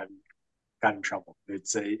Kyrie got in trouble. It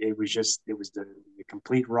was the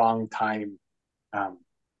complete wrong time um,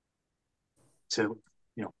 to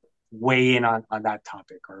weigh in on that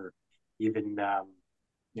topic, or even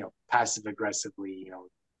passive aggressively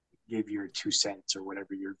give your 2 cents or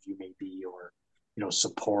whatever your view may be, or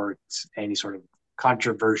support any sort of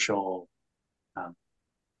controversial um,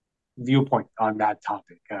 viewpoint on that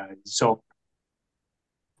topic. So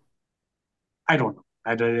I don't know.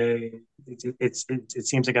 It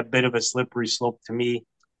seems like a bit of a slippery slope to me.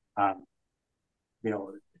 Um, you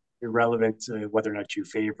know, Irrelevant whether or not you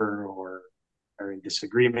favor or are in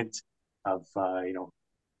disagreement of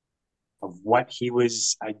of what he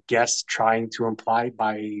was, I guess, trying to imply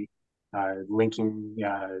by linking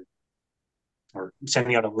or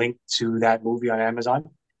sending out a link to that movie on Amazon.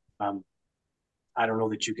 Um, I don't know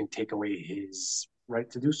that you can take away his right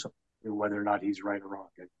to do so, whether or not he's right or wrong.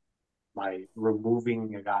 And by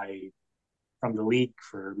removing a guy from the league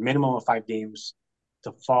for a minimum of 5 games,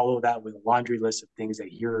 to follow that with a laundry list of things that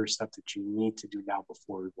here are stuff that you need to do now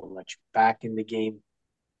before we will let you back in the game.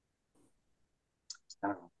 I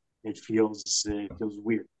don't know. It feels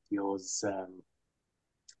weird.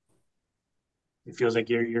 It feels like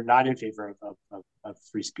you're not in favor of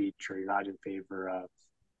free speech, or you're not in favor of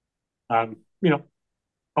um, you know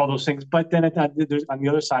all those things. But then there's on the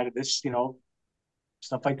other side of this,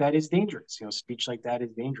 stuff like that is dangerous. Speech like that is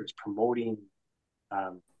dangerous. Promoting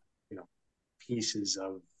um, you know pieces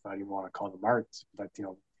of, I don't want to call them art, but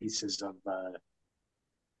pieces of I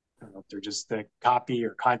don't know if they're just the copy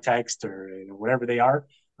or context or whatever they are.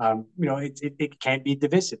 It can be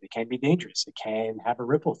divisive. It can be dangerous. It can have a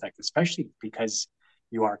ripple effect, especially because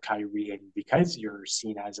you are Kyrie and because you're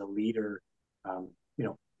seen as a leader,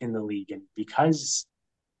 in the league, and because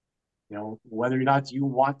whether or not you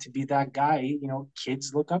want to be that guy,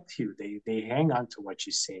 kids look up to you. They hang on to what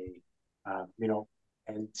you say, you know.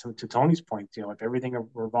 And to Tony's point, if everything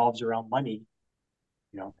revolves around money,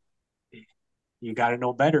 you know, you got to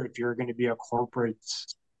know better if you're going to be a corporate,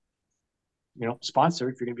 sponsor.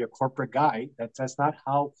 If you're going to be a corporate guy, that's not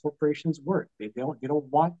how corporations work. They don't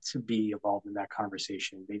want to be involved in that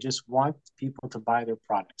conversation. They just want people to buy their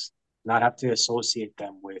products, not have to associate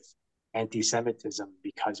them with anti-Semitism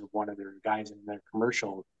because of one of their guys in their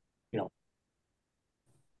commercial, you know,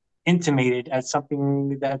 intimated as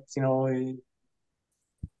something that,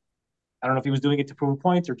 I don't know if he was doing it to prove a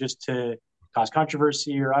point or just to cause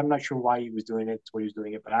controversy, or I'm not sure why he was doing it, what he was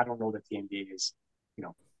doing it, but I don't know that the NBA is,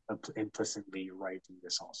 implicitly right in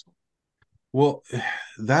this also. Well,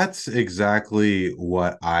 that's exactly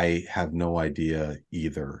what I have no idea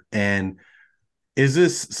either. And is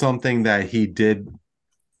this something that he did,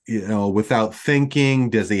 without thinking?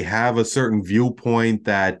 Does he have a certain viewpoint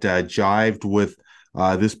that jived with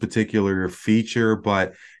this particular feature?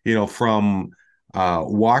 But, from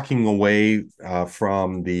walking away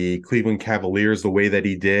from the Cleveland Cavaliers the way that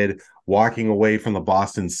he did, walking away from the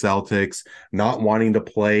Boston Celtics, not wanting to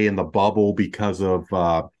play in the bubble because of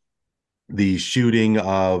the shooting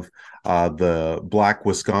of the black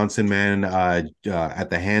Wisconsin man at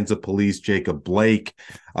the hands of police, Jacob Blake,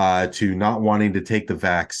 to not wanting to take the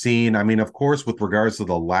vaccine. I mean, of course, with regards to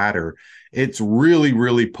the latter, it's really,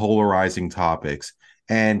 really polarizing topics.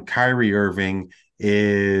 And Kyrie Irving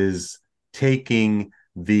is taking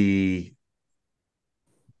the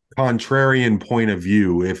contrarian point of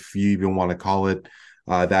view, if you even want to call it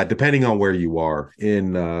that, depending on where you are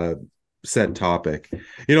in said topic.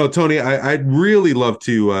 Tony, I'd really love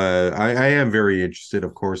to. I am very interested,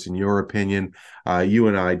 of course, in your opinion. You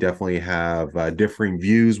and I definitely have differing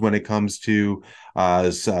views when it comes to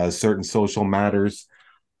certain social matters.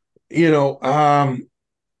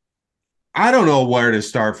 I don't know where to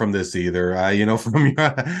start from this either. From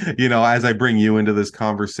as I bring you into this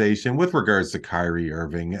conversation with regards to Kyrie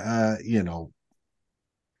Irving,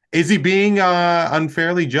 is he being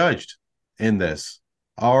unfairly judged in this?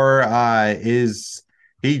 Or is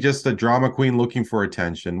he just a drama queen looking for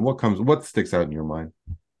attention? What sticks out in your mind?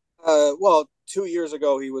 Well, 2 years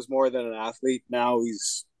ago he was more than an athlete. Now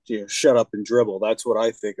he's shut up and dribble. That's what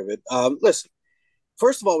I think of it. Listen,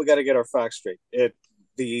 first of all, we got to get our facts straight.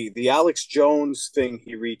 The Alex Jones thing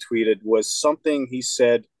he retweeted was something he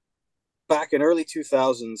said back in early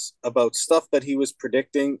 2000s about stuff that he was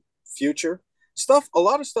predicting future stuff. A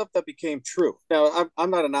lot of stuff that became true. Now,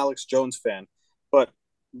 I'm not an Alex Jones fan, but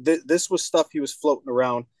this was stuff he was floating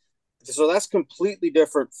around. So that's completely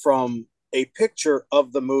different from a picture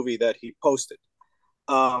of the movie that he posted.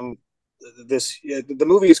 The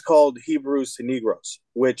movie is called Hebrews to Negroes,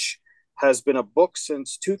 which has been a book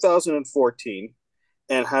since 2014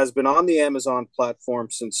 and has been on the Amazon platform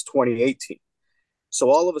since 2018. So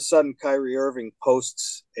all of a sudden, Kyrie Irving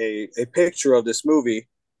posts a picture of this movie,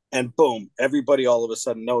 and boom, everybody all of a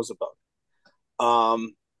sudden knows about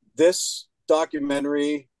it. This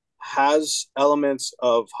documentary has elements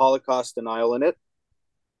of Holocaust denial in it,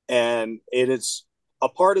 and it is a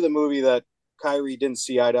part of the movie that Kyrie didn't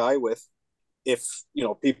see eye to eye with. If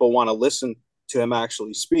people want to listen to him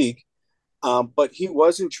actually speak, but he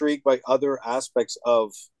was intrigued by other aspects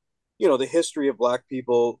of the history of Black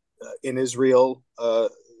people in Israel,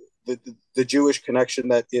 the Jewish connection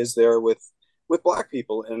that is there with Black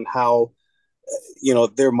people, and how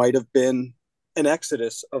there might have been an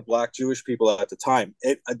exodus of Black Jewish people at the time.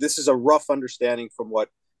 This is a rough understanding from what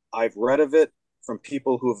I've read of it, from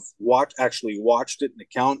people who've actually watched it in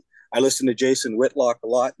account. I listened to Jason Whitlock a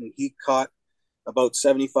lot, and he caught about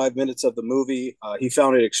 75 minutes of the movie. He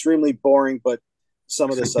found it extremely boring, but some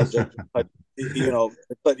of the subject, but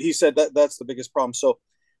he said that's the biggest problem. So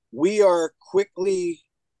we are quickly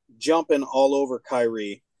jumping all over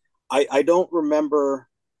Kyrie. I don't remember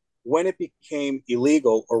when it became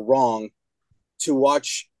illegal or wrong to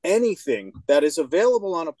watch anything that is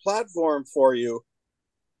available on a platform for you,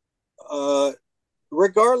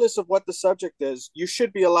 regardless of what the subject is. You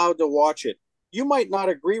should be allowed to watch it. You might not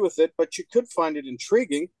agree with it, but you could find it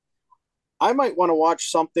intriguing. I might want to watch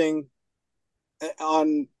something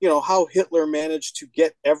on, how Hitler managed to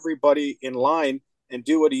get everybody in line and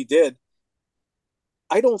do what he did.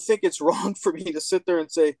 I don't think it's wrong for me to sit there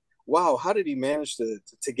and say, wow, how did he manage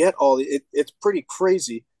to get all it? It's pretty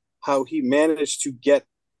crazy how he managed to get.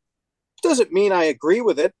 Doesn't mean I agree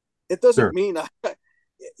with it. It doesn't Sure. mean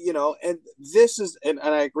and this is, and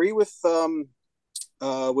I agree with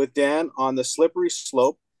Dan on the slippery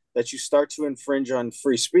slope that you start to infringe on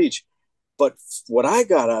free speech. But what I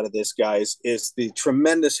got out of this, guys, is the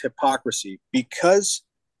tremendous hypocrisy, because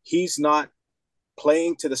he's not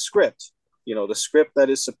playing to the script, the script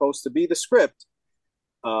that is supposed to be the script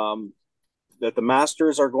that the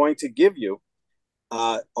masters are going to give you.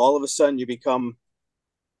 All of a sudden you become,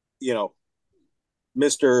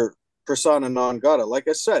 Mr. Persona non grata. Like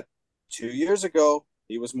I said, 2 years ago,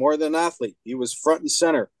 he was more than an athlete. He was front and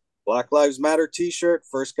center. Black Lives Matter t-shirt,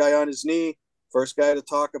 first guy on his knee, first guy to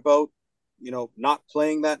talk about, not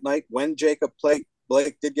playing that night when Jacob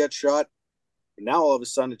Blake did get shot. And now all of a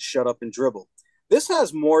sudden it's shut up and dribble. This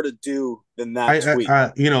has more to do than that tweet.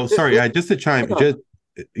 Sorry, just to chime, just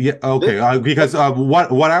yeah, okay, because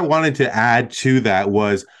what I wanted to add to that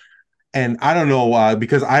was, and I don't know,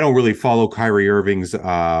 because I don't really follow Kyrie Irving's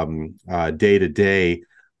day to day,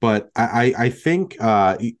 but I think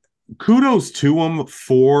kudos to him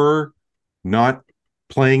for not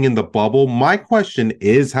playing in the bubble. My question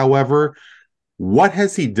is, however, what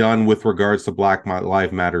has he done with regards to Black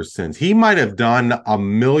Lives Matter since? He might have done a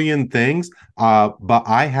million things, but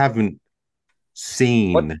I haven't What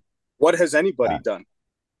seen what has anybody that. done?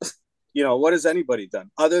 What has anybody done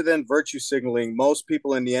other than virtue signaling? Most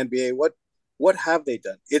people in the NBA, what have they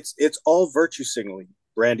done? It's all virtue signaling,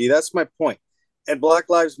 Brandy. That's my point. And Black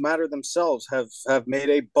Lives Matter themselves have made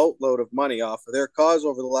a boatload of money off of their cause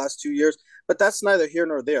over the last 2 years. But that's neither here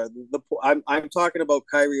nor there. I'm talking about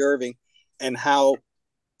Kyrie Irving and how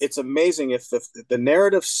it's amazing if the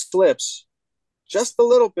narrative slips just a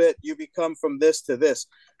little bit, you become from this to this.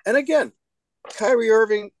 And again, Kyrie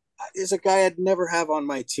Irving is a guy I'd never have on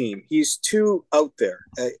my team. He's too out there,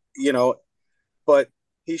 but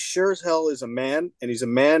he sure as hell is a man, and he's a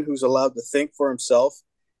man who's allowed to think for himself.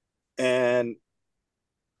 And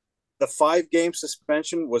the 5 game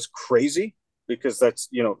suspension was crazy because that's,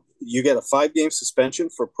 you get a 5 game suspension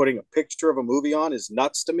for putting a picture of a movie on is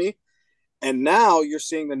nuts to me. And now you're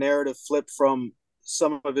seeing the narrative flip from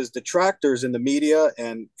some of his detractors in the media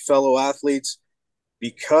and fellow athletes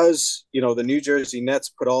because, the New Jersey Nets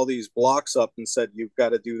put all these blocks up and said, you've got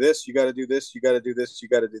to do this, you got to do this, you got to do this, you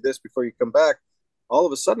got to do this before you come back. All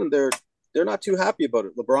of a sudden, they're not too happy about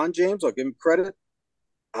it. LeBron James, I'll give him credit,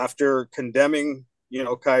 after condemning,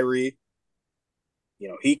 Kyrie,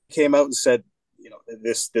 he came out and said,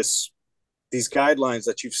 these guidelines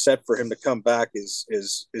that you've set for him to come back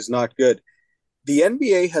is not good. The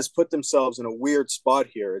NBA has put themselves in a weird spot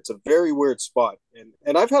here. It's a very weird spot.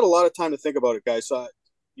 And I've had a lot of time to think about it, guys. So,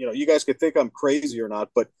 you guys could think I'm crazy or not,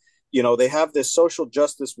 but, they have this social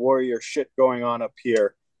justice warrior shit going on up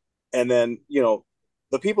here. And then,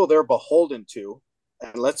 the people they're beholden to,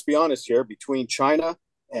 and let's be honest here, between China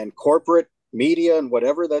and corporate media and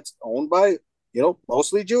whatever that's owned by,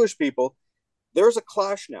 mostly Jewish people, there's a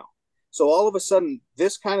clash now. So all of a sudden,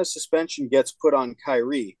 this kind of suspension gets put on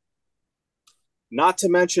Kyrie, not to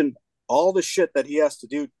mention all the shit that he has to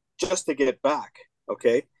do just to get back,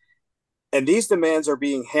 okay? And these demands are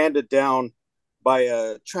being handed down by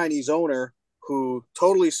a Chinese owner who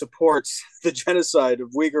totally supports the genocide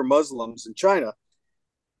of Uyghur Muslims in China.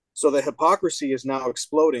 So the hypocrisy is now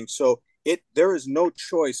exploding. So there is no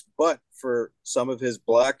choice but for some of his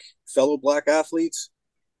fellow black athletes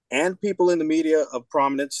and people in the media of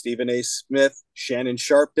prominence, Stephen A. Smith, Shannon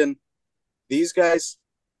Sharpton, these guys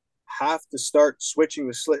have to start switching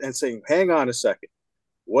the slit and saying, hang on a second,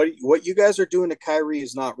 what you guys are doing to Kyrie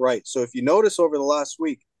is not right. So if you notice over the last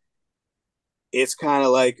week, it's kind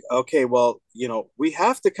of like, okay, well, we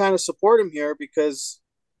have to kind of support him here because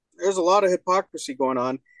there's a lot of hypocrisy going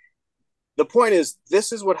on. The point is,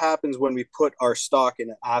 this is what happens when we put our stock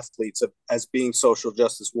in athletes as being social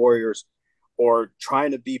justice warriors or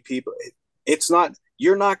trying to be people.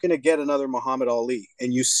 You're not going to get another Muhammad Ali.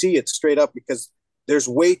 And you see it straight up because there's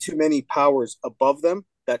way too many powers above them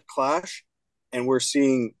that clash. And we're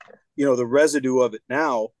seeing, the residue of it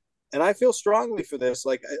now. And I feel strongly for this.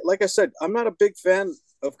 Like I said, I'm not a big fan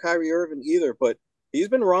of Kyrie Irving either, but he's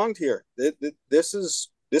been wronged here. This is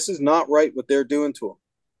not right what they're doing to him.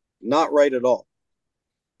 Not right at all.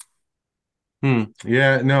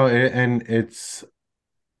 Yeah, no, and it's,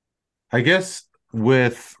 I guess,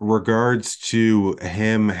 with regards to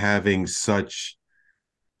him having such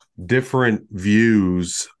different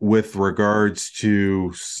views with regards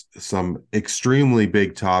to some extremely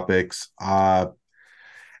big topics,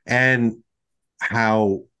 and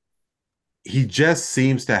how he just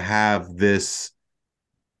seems to have this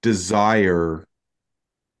desire.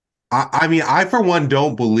 I mean, I for one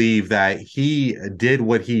don't believe that he did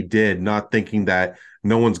what he did, not thinking that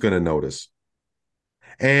no one's going to notice.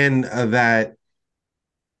 And that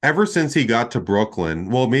ever since he got to Brooklyn,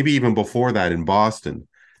 well, maybe even before that in Boston,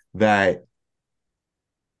 that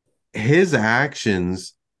his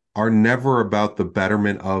actions are never about the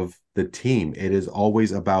betterment of the team. It is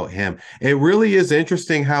always about him. It really is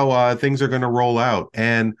interesting how things are going to roll out.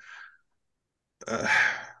 And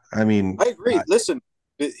I mean, I agree. Listen,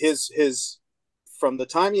 his from the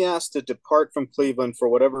time he asked to depart from Cleveland for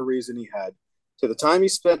whatever reason he had, to the time he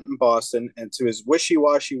spent in Boston, and to his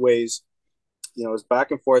wishy-washy ways, his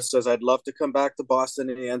back and forth, says, I'd love to come back to Boston,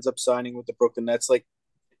 and he ends up signing with the Brooklyn Nets. Like,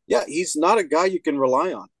 yeah, he's not a guy you can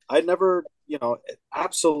rely on. I'd never,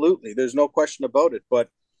 absolutely, there's no question about it. But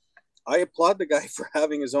I applaud the guy for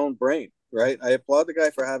having his own brain, right? I applaud the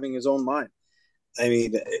guy for having his own mind. I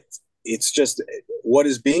mean, it's just what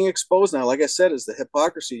is being exposed now, like I said, is the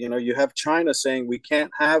hypocrisy. You have China saying we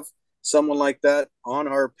can't have someone like that on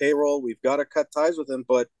our payroll. We've got to cut ties with him.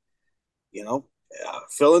 But,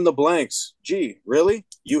 Fill in the blanks. Gee, really?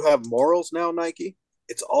 You have morals now, Nike?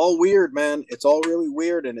 It's all weird, man. It's all really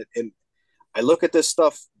weird, and I look at this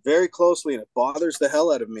stuff very closely, and it bothers the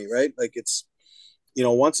hell out of me. Right? Like it's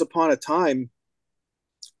once upon a time,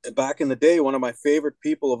 back in the day, one of my favorite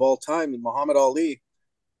people of all time, Muhammad Ali.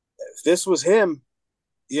 If this was him,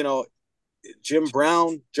 you know, Jim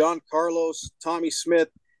Brown, John Carlos, Tommy Smith.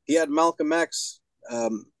 He had Malcolm X,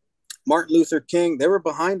 Martin Luther King. They were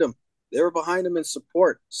behind him. They were behind him in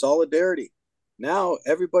support, solidarity. Now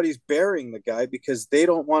everybody's burying the guy because they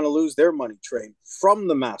don't want to lose their money train from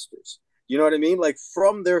the masters. You know what I mean? Like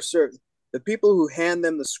from the people who hand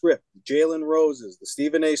them the script, Jalen Roses, the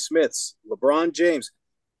Stephen A. Smiths, LeBron James,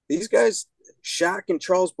 these guys, Shaq and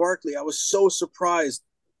Charles Barkley. I was so surprised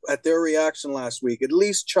at their reaction last week. At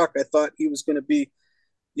least Chuck, I thought he was going to be,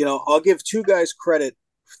 I'll give two guys credit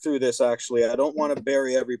through this. Actually, I don't want to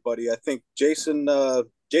bury everybody. I think Jason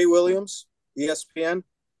Jay Williams, ESPN.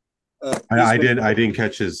 I didn't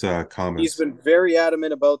catch his comments. He's been very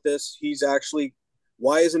adamant about this. He's actually,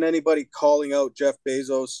 why isn't anybody calling out Jeff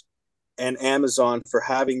Bezos and Amazon for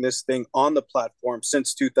having this thing on the platform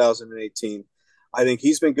since 2018? I think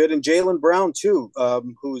he's been good. And Jaylen Brown, too,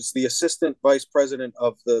 who's the assistant vice president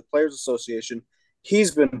of the Players Association.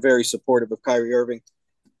 He's been very supportive of Kyrie Irving.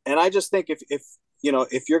 And I just think if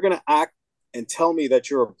you're going to act and tell me that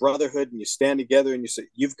you're a brotherhood and you stand together and you say,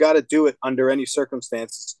 you've got to do it under any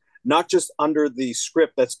circumstances, not just under the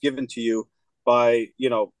script that's given to you by,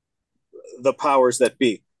 the powers that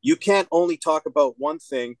be. You can't only talk about one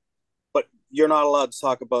thing, but you're not allowed to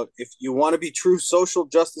talk about, if you want to be true social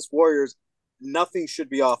justice warriors, nothing should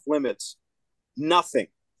be off limits. Nothing.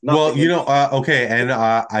 Well, okay, and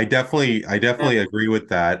I definitely agree with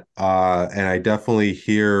that, and I definitely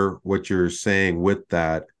hear what you're saying with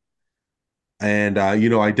that, and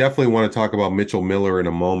I definitely want to talk about Mitchell Miller in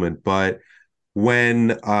a moment, but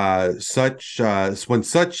when such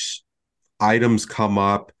items come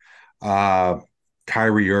up,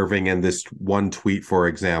 Kyrie Irving and this one tweet, for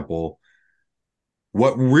example,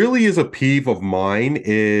 what really is a peeve of mine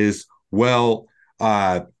is, well,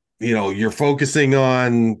 you're focusing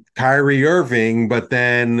on Kyrie Irving, but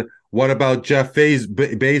then what about Jeff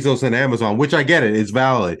Bezos and Amazon? Which I get it, it's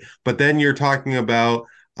valid. But then you're talking about,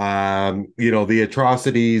 the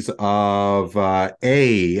atrocities of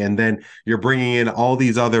and then you're bringing in all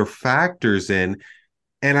these other factors in.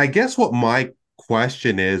 And I guess what my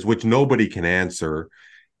question is, which nobody can answer,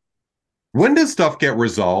 when does stuff get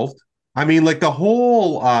resolved? I mean, like the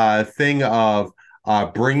whole thing of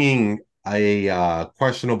bringing a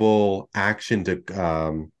questionable action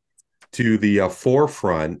to the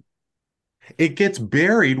forefront, it gets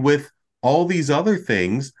buried with all these other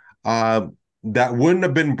things that wouldn't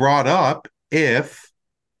have been brought up if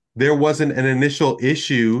there wasn't an initial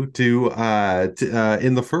issue to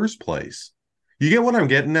in the first place. You get what I'm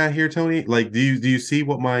getting at here, Tony? Like, do you see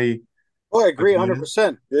what my? Oh, I agree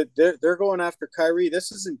 100%. They're going after Kyrie.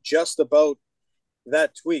 This isn't just about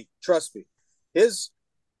that tweet. Trust me. His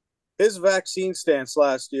vaccine stance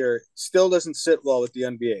last year still doesn't sit well with the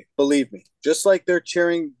NBA. Believe me. Just like they're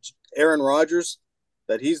cheering Aaron Rodgers,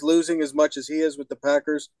 that he's losing as much as he is with the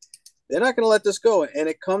Packers, they're not going to let this go. And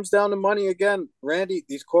it comes down to money again. Randy,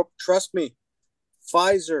 trust me,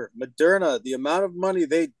 Pfizer, Moderna, the amount of money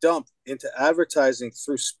they dump into advertising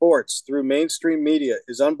through sports, through mainstream media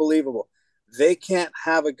is unbelievable. They can't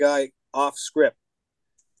have a guy off script.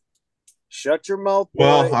 Shut your mouth, boy.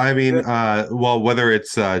 Well, I mean, whether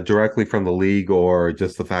it's directly from the league or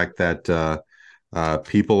just the fact that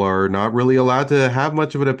people are not really allowed to have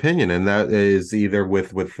much of an opinion, and that is either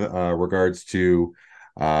with regards to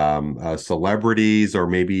celebrities or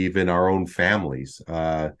maybe even our own families.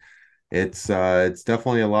 It's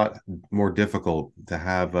definitely a lot more difficult to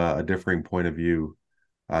have a differing point of view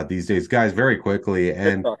these days, guys. Very quickly,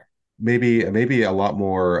 and maybe a lot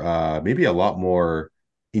more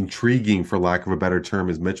intriguing, for lack of a better term,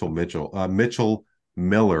 is Mitchell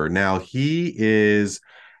Miller. Now he is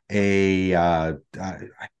I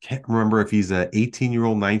can't remember if he's a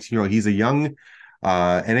 18-year-old, 19-year-old. He's a young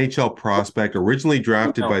NHL prospect, originally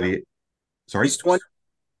drafted by the. Sorry,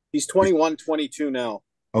 he's 21, 22 now.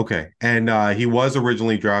 Okay, and he was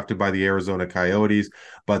originally drafted by the Arizona Coyotes,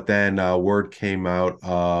 but then word came out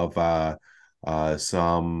of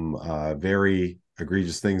some very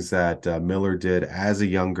egregious things that Miller did as a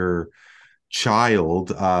younger child,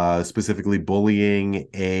 specifically bullying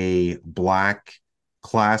a black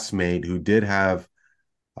classmate who does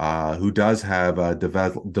have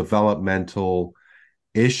developmental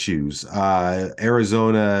issues.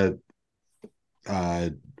 Arizona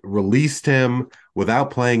released him without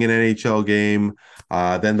playing an NHL game.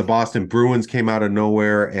 Then the Boston Bruins came out of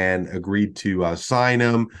nowhere and agreed to sign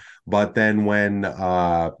him. But then when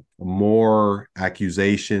more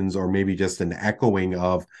accusations, or maybe just an echoing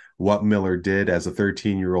of what Miller did as a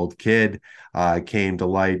 13-year-old kid, came to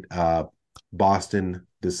light, Boston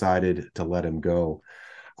decided to let him go.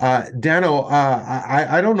 Dano,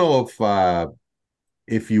 I don't know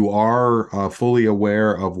if you are fully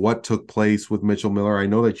aware of what took place with Mitchell Miller. I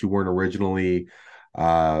know that you weren't originally,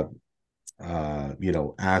 uh,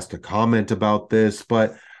 asked to comment about this,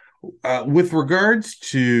 but with regards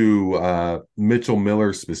to Mitchell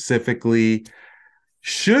Miller specifically,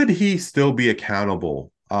 should he still be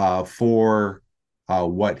accountable for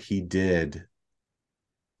what he did,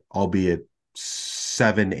 albeit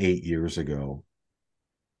 7, 8 years ago?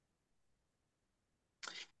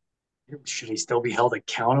 Should he still be held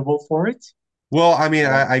accountable for it? Well, I mean,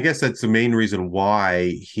 Well, I guess that's the main reason why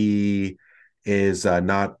he is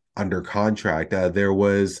not under contract. There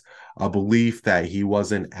was a belief that he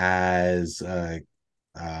wasn't as uh,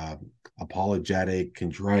 apologetic,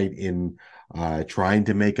 contrite in trying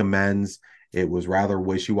to make amends. It was rather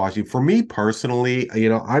wishy-washy. For me personally,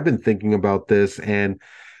 I've been thinking about this, and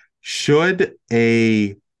should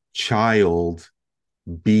a child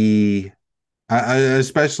be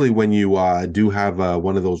especially when you do have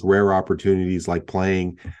one of those rare opportunities like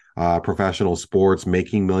playing professional sports,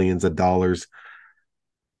 making millions of dollars.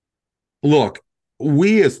 Look,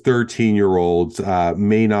 we as 13-year-olds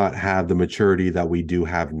may not have the maturity that we do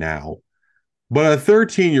have now, but a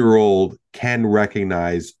 13-year-old can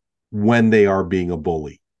recognize when they are being a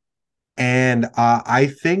bully. And I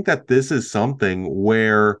think that this is something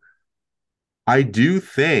where I do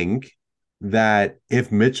think that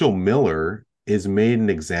if Mitchell Miller is made an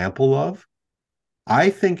example of,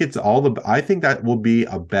 I think that will be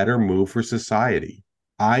a better move for society.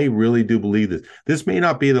 I really do believe this. This may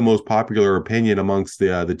not be the most popular opinion amongst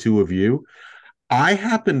the two of you. I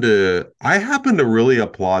happen to really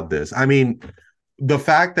applaud this. I mean, the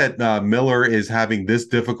fact that Miller is having this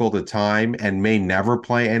difficult a time and may never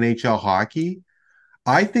play NHL hockey,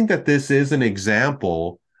 I think that this is an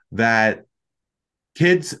example that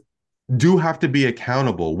kids do have to be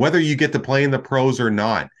accountable, whether you get to play in the pros or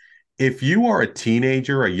not. If you are a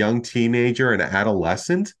teenager, a young teenager, an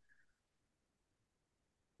adolescent,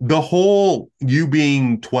 the whole you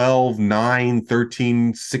being 12, 9,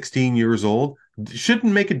 13, 16 years old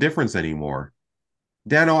shouldn't make a difference anymore.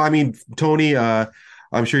 Dano, I mean, Tony,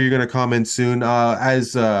 I'm sure you're going to comment soon.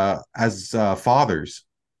 As fathers,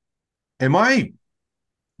 am I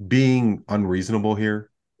being unreasonable here?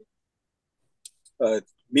 Uh,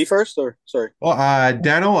 Me first, or sorry? Well,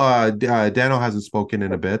 Dano hasn't spoken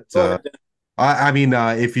in a bit. Go ahead. Dan. I mean,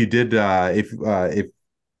 if you did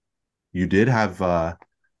have an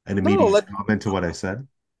No, no, immediate comment to what I said.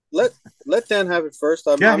 let let Dan have it first.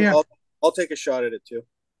 Yeah, yeah, I'll take a shot at it too.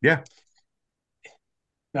 yeah.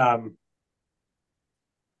 um,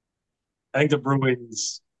 I think the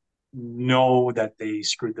Bruins know that they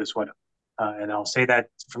screwed this one up. And I'll say that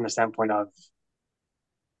from the standpoint of,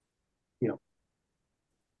 you know,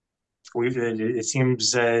 it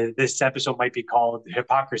seems this episode might be called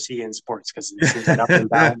Hypocrisy in Sports, because it seems that up and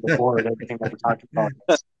down the board, everything that we're talking about,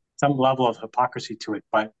 has some level of hypocrisy to it.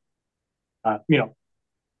 But,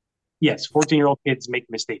 yes, 14-year-old kids make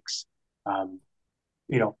mistakes. Um,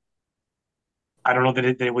 you know, I don't know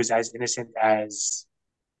that it was as innocent as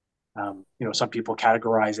some people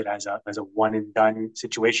categorize it as a one and done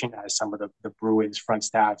situation, as some of the Bruins front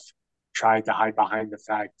staff tried to hide behind the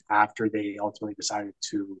fact after they ultimately decided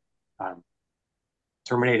to um,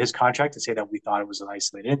 terminate his contract, to say that we thought it was an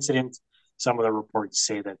isolated incident. Some of the reports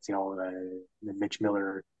say that Mitch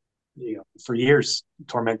Miller, for years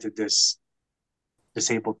tormented this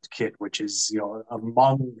disabled kid, which is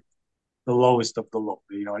among the lowest of the low.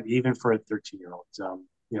 Even for a 13-year-old.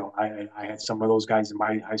 I had some of those guys in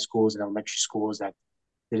my high schools and elementary schools that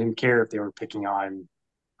they didn't care if they were picking on,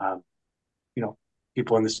 um,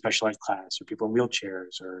 people in the special ed class, or people in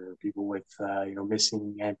wheelchairs, or people with,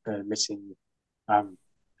 missing um,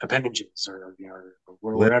 appendages, or Lip.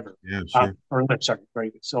 whatever. Yeah, sure. Or lips, sorry.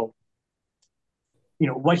 Right. So,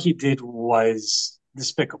 what he did was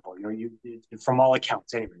despicable. From all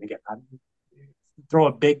accounts, anyway. Again, throw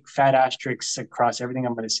a big fat asterisk across everything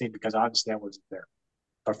I'm going to say, because obviously I wasn't there.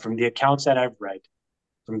 But from the accounts that I've read,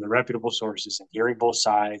 from the reputable sources, and hearing both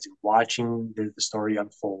sides and watching the story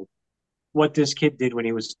unfold, what this kid did when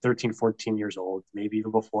he was 13, 14 years old, maybe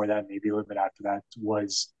even before that, maybe a little bit after that,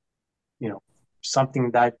 was,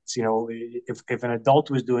 something that, if an adult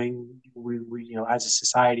was doing, we as a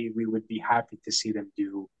society, we would be happy to see them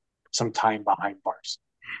do some time behind bars.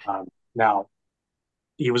 Now,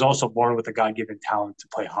 he was also born with a God-given talent to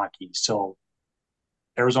play hockey. So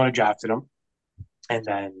Arizona drafted him and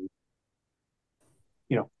then,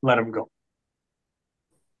 let him go.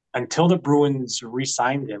 Until the Bruins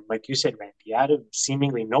re-signed him, like you said, Randy, out of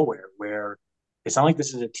seemingly nowhere, where it's not like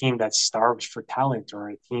this is a team that starves for talent or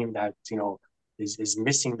a team that, is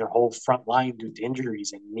missing their whole front line due to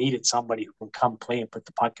injuries and needed somebody who can come play and put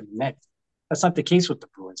the puck in the net. That's not the case with the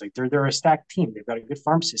Bruins. Like they're a stacked team. They've got a good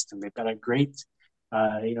farm system. They've got a great,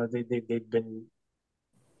 they've been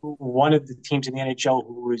one of the teams in the NHL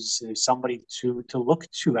who is somebody to look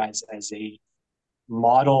to as a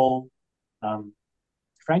model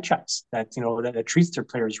franchise that that treats their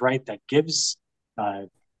players right, that gives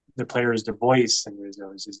their players their voice, and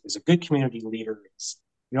is a good community leader. It's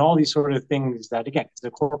all these sort of things that, again, it's a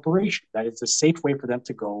corporation that it's a safe way for them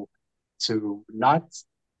to go to not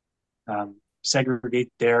segregate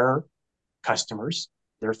their customers,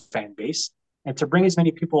 their fan base, and to bring as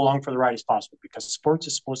many people along for the ride as possible, because sports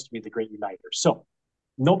is supposed to be the great uniter. So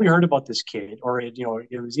nobody heard about this kid, or it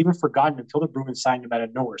was even forgotten until the Bruins signed him out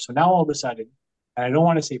of nowhere. So now all of a sudden, and I don't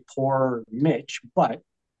want to say poor Mitch, but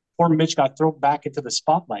poor Mitch got thrown back into the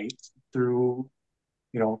spotlight through,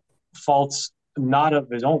 faults not of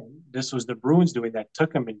his own. This was the Bruins doing that,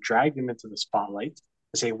 took him and dragged him into the spotlight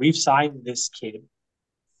to say, we've signed this kid,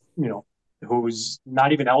 who's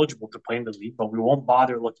not even eligible to play in the league, but we won't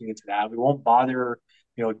bother looking into that. We won't bother,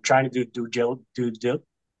 trying to do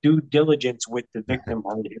due diligence with the victim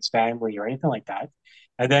or his family or anything like that.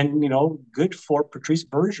 And then, good for Patrice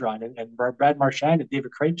Bergeron and Brad Marchand and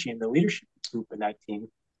David Krejci and the leadership group in that team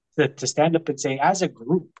to stand up and say, as a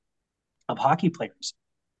group of hockey players,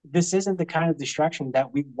 this isn't the kind of distraction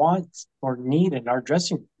that we want or need in our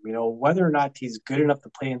dressing room. Whether or not he's good enough to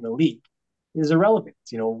play in the league is irrelevant.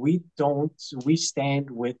 We stand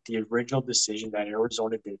with the original decision that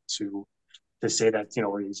Arizona did to say that,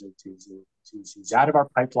 he's out of our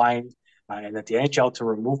pipeline, and that the NHL to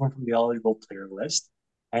remove him from the eligible player list.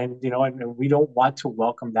 And, and we don't want to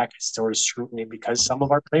welcome that sort of scrutiny, because some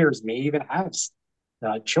of our players may even have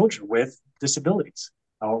children with disabilities,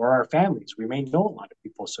 or our families. We may know a lot of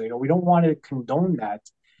people. So, we don't want to condone that,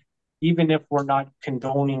 even if we're not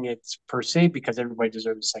condoning it per se, because everybody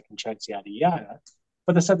deserves a second chance, yada, yada.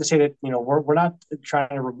 But that's not to say that, we're not trying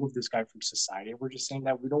to remove this guy from society. We're just saying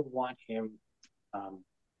that we don't want him,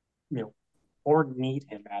 or need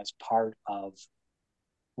him as part of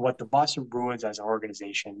what the Boston Bruins as an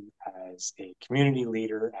organization, as a community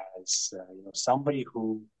leader, as somebody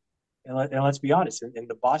who, and let's be honest, in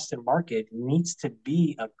the Boston market, needs to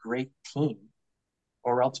be a great team,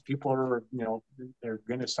 or else people are, they're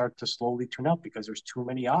going to start to slowly tune out because there's too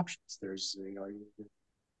many options. There's,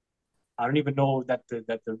 I don't even know that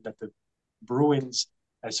the Bruins,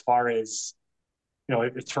 as far as,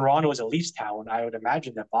 if Toronto is a Leafs town, I would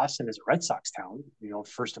imagine that Boston is a Red Sox town,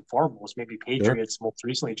 first and foremost, maybe Patriots most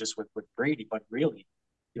recently just with Brady, but really,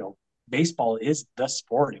 baseball is the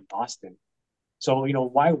sport in Boston. So,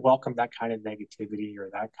 why welcome that kind of negativity or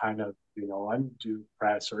that kind of, undue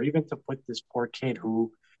press, or even to put this poor kid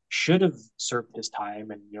who should have served his time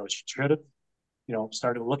and, should have,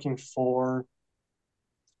 started looking for,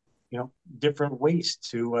 different ways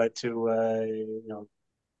to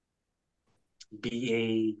be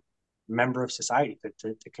a member of society,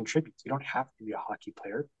 to contribute. You don't have to be a hockey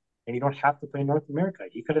player, and you don't have to play in North America.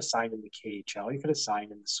 You could have signed in the KHL. You could have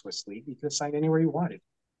signed in the Swiss League. You could have signed anywhere you wanted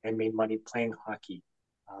and made money playing hockey.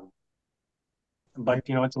 But,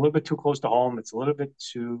 it's a little bit too close to home. It's a little bit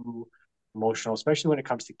too emotional, especially when it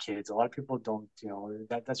comes to kids. A lot of people don't,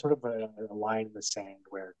 that's sort of a line in the sand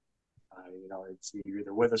where, it's you're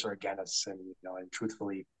either with us or against us. And, and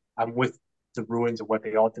truthfully, I'm with the Bruins and what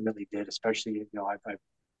they ultimately did, especially, I've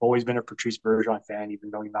always been a Patrice Bergeron fan, even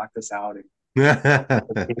though he knocked us out in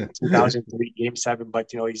 2003 Game 7.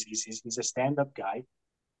 But, he's a stand-up guy,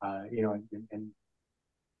 and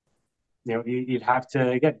you'd have to,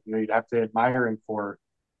 again, you'd have to admire him for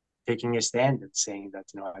taking a stand and saying that,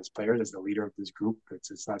 as players, as the leader of this group,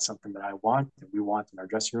 it's not something that I want and we want in our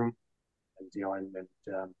dressing room. And,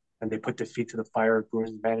 and they put the feet to the fire of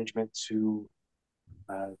Bruins management to,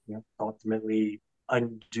 ultimately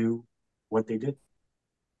undo what they did.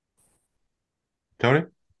 Tony?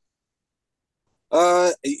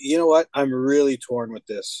 You know what? I'm really torn with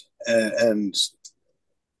this. And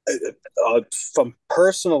from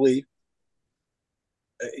personally,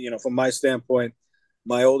 from my standpoint,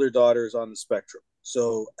 my older daughter is on the spectrum.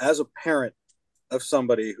 So as a parent of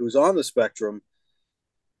somebody who's on the spectrum,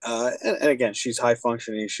 and again, she's high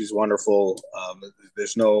functioning, she's wonderful.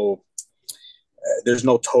 There's no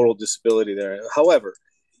total disability there. However,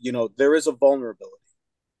 there is a vulnerability.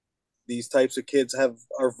 these types of kids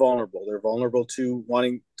are vulnerable. They're vulnerable to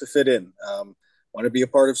wanting to fit in, want to be a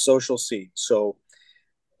part of social scene. So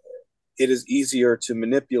it is easier to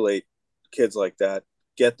manipulate kids like that,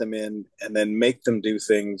 get them in, and then make them do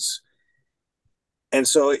things. And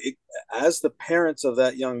so, as the parents of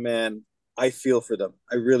that young man, I feel for them.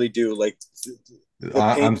 I really do. Like the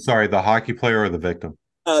I'm pain, sorry, the hockey player or the victim?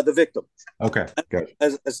 the victim. Okay, gotcha.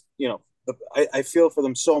 As you know, I feel for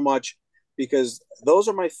them so much because those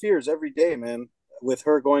are my fears every day, man. With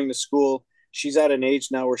her going to school, she's at an age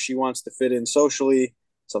now where she wants to fit in socially.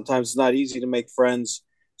 Sometimes it's not easy to make friends.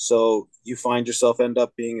 So you find yourself end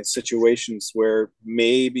up being in situations where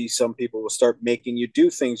maybe some people will start making you do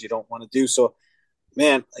things you don't want to do. So,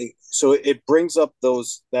 man, so it brings up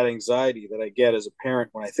that anxiety that I get as a parent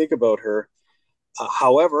when I think about her.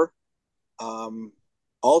 However, um,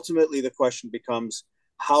 ultimately the question becomes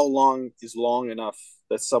how long is long enough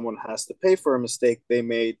that someone has to pay for a mistake they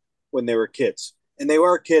made when they were kids, and they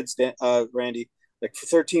were kids, Randy, like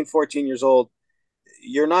 13, 14 years old.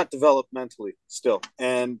 You're not developed mentally still,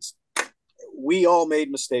 and we all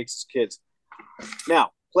made mistakes as kids.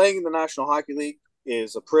 Now, playing in the National Hockey League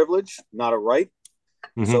is a privilege, not a right.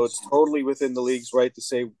 Mm-hmm. So it's totally within the league's right to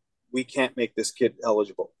say we can't make this kid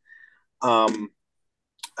eligible.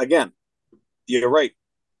 Again, you're right,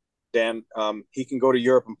 Dan. He can go to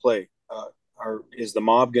Europe and play. Is the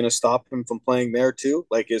mob going to stop him from playing there too?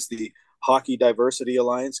 Like, is the Hockey Diversity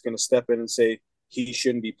Alliance going to step in and say he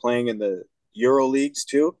shouldn't be playing in the Euro leagues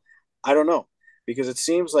too? I don't know, because it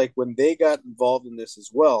seems like when they got involved in this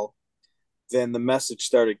as well, then the message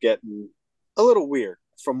started getting a little weird.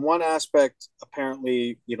 From one aspect,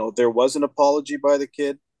 apparently, there was an apology by the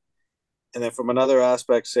kid, and then from another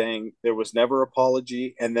aspect saying there was never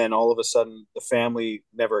apology, and then all of a sudden the family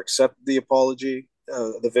never accepted the apology,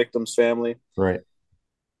 the victim's family. Right.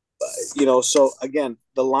 So again,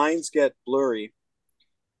 the lines get blurry,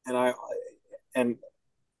 and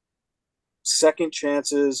second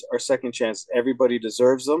chances are second chances. Everybody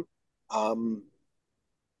deserves them.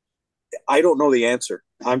 I don't know the answer.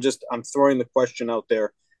 I'm throwing the question out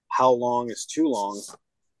there. How long is too long?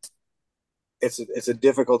 It's a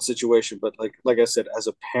difficult situation, but like I said, as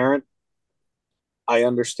a parent, I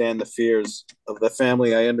understand the fears of the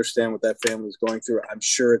family. I understand what that family is going through. I'm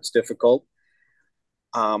sure it's difficult.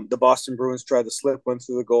 The Boston Bruins tried to slip one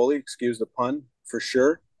through the goalie, excuse the pun, for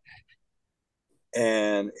sure,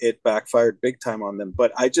 and it backfired big time on them.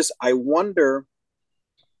 But I wonder,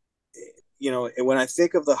 when I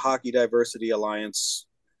think of the Hockey Diversity Alliance,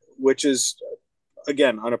 which is,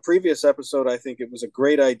 again, on a previous episode, I think it was a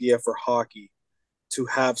great idea for hockey to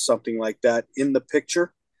have something like that in the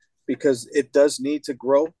picture, because it does need to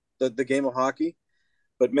grow the game of hockey.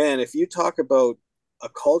 But man, if you talk about a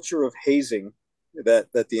culture of hazing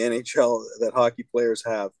that the NHL, that hockey players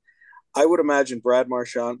have, I would imagine Brad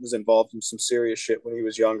Marchand was involved in some serious shit when he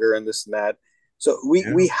was younger and this and that. So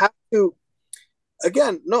we have to,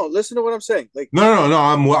 again, no, listen to what I'm saying. Like, no,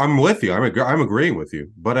 I'm with you. I'm agreeing with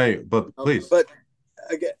you. But please. But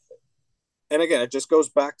again, it just goes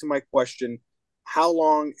back to my question: how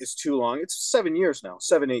long is too long? It's 7 years now,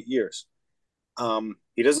 7-8 years.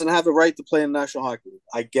 He doesn't have the right to play in the National Hockey League.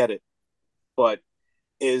 I get it, but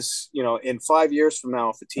in 5 years from now,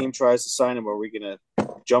 if a team tries to sign him, are we going to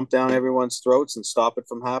jump down everyone's throats and stop it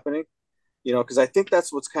from happening? Because I think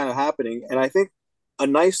that's what's kind of happening, and I think a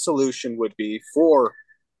nice solution would be for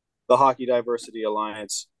the Hockey Diversity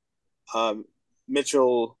Alliance,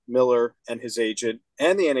 Mitchell Miller and his agent,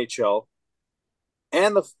 and the NHL,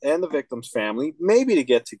 and the victim's family, maybe to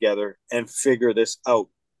get together and figure this out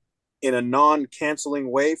in a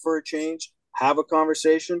non-canceling way for a change, have a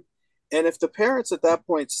conversation. And if the parents at that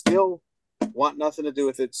point still want nothing to do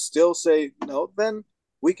with it, still say no, then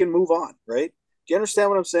we can move on, right? Do you understand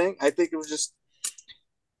what I'm saying? I think it was just...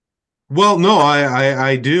 Well, no,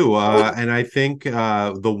 I do. And I think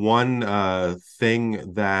the one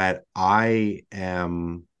thing that I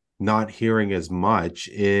am not hearing as much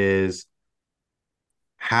is,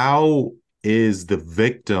 how is the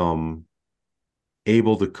victim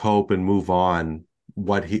able to cope and move on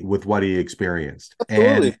with what he experienced?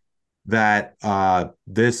 Absolutely. And that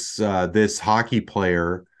this hockey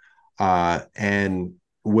player, and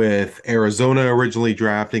with Arizona originally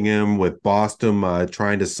drafting him, with Boston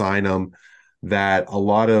trying to sign him, that a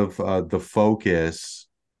lot of the focus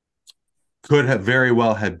could have very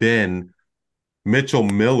well have been Mitchell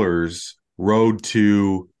Miller's road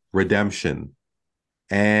to redemption.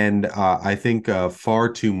 And I think far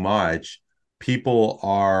too much people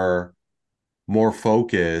are more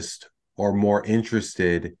focused or more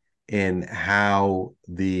interested in how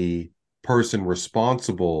the person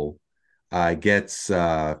responsible gets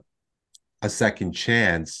a second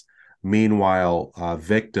chance. Meanwhile,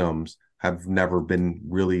 victims have never been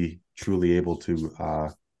really truly able to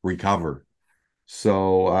recover.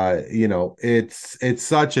 So it's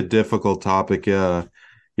such a difficult topic. You Oh,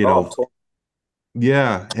 I'm know, torn.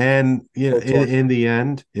 yeah, and So torn. in the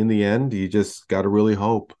end, you just got to really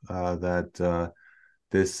hope that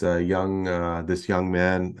this young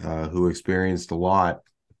man who experienced a lot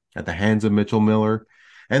at the hands of Mitchell Miller,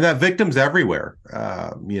 and that victims everywhere.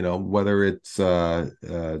 Whether it's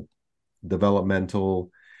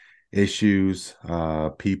developmental issues,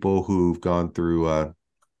 people who've gone through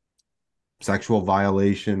sexual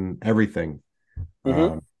violation, everything.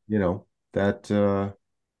 Mm-hmm. You know that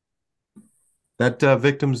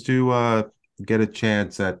victims do get a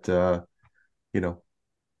chance at you know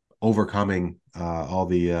overcoming all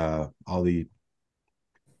the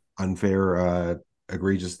unfair,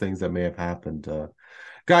 egregious things that may have happened.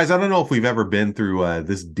 Guys, I don't know if we've ever been through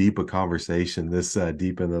this deep a conversation, this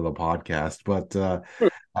deep into the podcast, but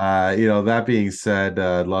that being said,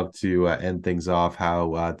 I'd love to end things off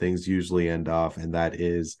how things usually end off, and that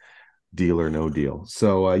is deal or no deal.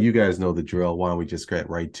 So you guys know the drill. Why don't we just get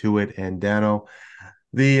right to it? And Dano,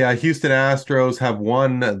 the Houston Astros have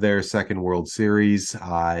won their second World Series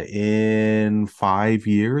in 5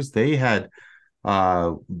 years. They had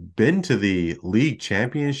been to the league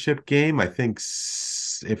championship game, I think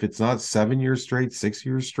if it's not 7 years straight, 6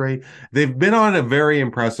 years straight. They've been on a very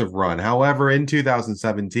impressive run. However, in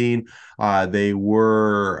 2017, they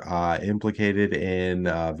were implicated in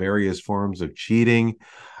various forms of cheating.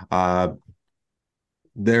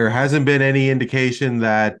 There hasn't been any indication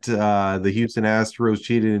that the Houston Astros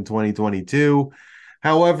cheated in 2022.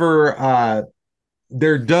 However,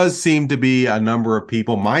 there does seem to be a number of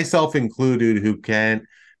people, myself included, who can't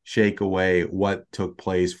shake away what took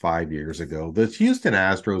place 5 years ago. The Houston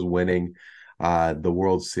Astros winning the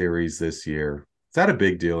World Series this year. Is that a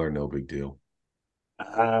big deal or no big deal?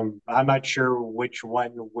 I'm not sure which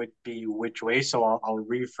one would be which way, so I'll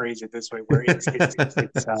rephrase it this way: where it's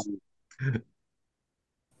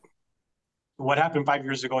what happened 5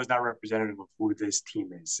 years ago is not representative of who this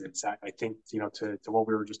team is. I think, to what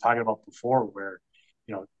we were just talking about before, where,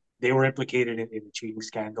 they were implicated in the cheating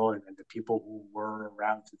scandal, and the people who were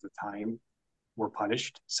around at the time were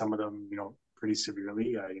punished. Some of them, pretty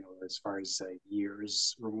severely, as far as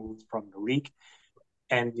years removed from the league.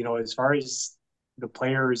 And, as far as the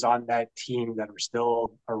players on that team that are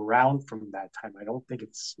still around from that time, I don't think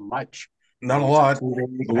it's much. Not a lot.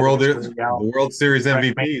 The World Series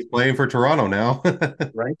MVP is playing for Toronto now.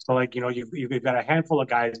 Right. So, you've got a handful of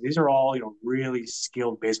guys. These are all, really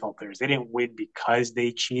skilled baseball players. They didn't win because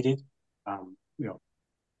they cheated. I'm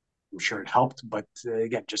sure it helped, but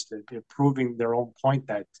again, just proving their own point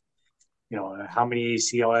that, how many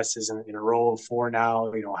CLSs in a row, 4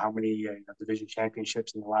 now, how many division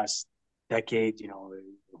championships in the last decade,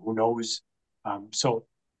 who knows? So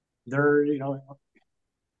they're,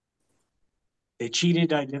 they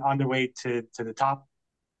cheated on their way to the top.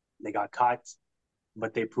 They got caught,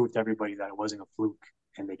 but they proved to everybody that it wasn't a fluke,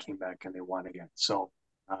 and they came back and they won again. So,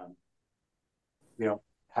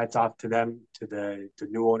 hats off to them, to the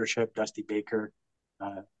new ownership, Dusty Baker,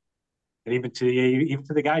 and even to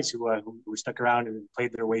the guys who stuck around and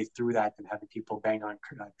played their way through that, and having people bang on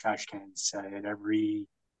trash cans in every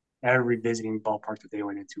visiting ballpark that they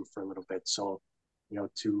went into for a little bit. So, to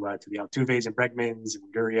the Altuves and Bregmans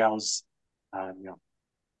and Gurriels,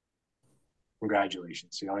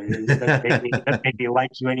 congratulations. It doesn't make me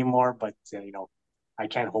like you anymore, but I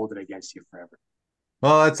can't hold it against you forever.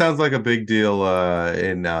 Well, that sounds like a big deal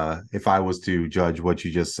if I was to judge what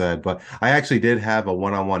you just said. But I actually did have a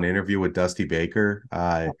one-on-one interview with Dusty Baker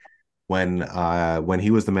when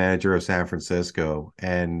he was the manager of San Francisco,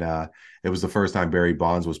 and it was the first time Barry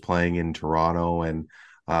Bonds was playing in Toronto, and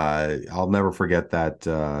I'll never forget that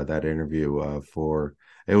interview.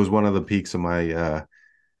 It was one of the peaks of my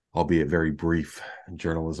albeit very brief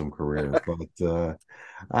journalism career.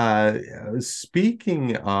 But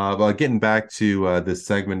speaking of getting back to this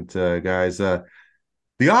segment, guys, the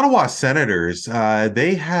Ottawa Senators,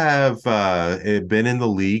 they have been in the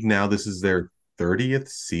league now. This is their 30th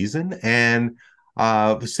season. And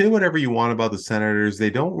say whatever you want about the Senators, they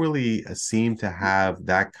don't really seem to have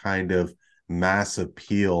that kind of mass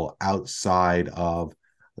appeal outside of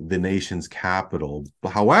the nation's capital.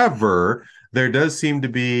 However, there does seem to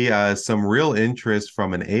be some real interest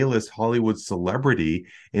from an A-list Hollywood celebrity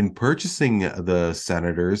in purchasing the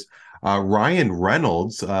Senators. Ryan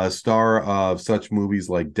Reynolds, star of such movies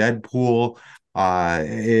like Deadpool,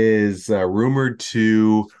 is rumored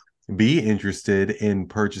to be interested in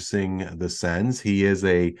purchasing the Sens. He is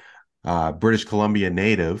a British Columbia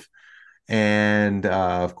native. And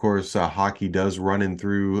of course, hockey does run in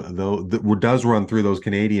through though does run through those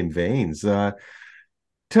Canadian veins.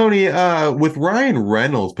 Tony, with Ryan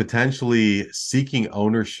Reynolds potentially seeking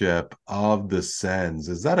ownership of the Sens,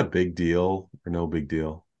 is that a big deal or no big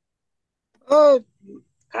deal? Uh,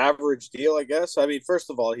 Average deal, I guess. I mean, first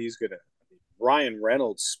of all, he's gonna Ryan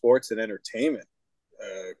Reynolds Sports and Entertainment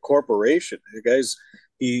Corporation. The guys,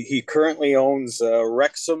 he currently owns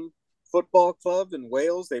Wrexham Football Club in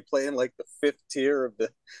Wales. They play in like the fifth tier of the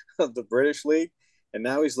of the British League, and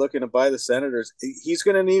now he's looking to buy the Senators. He's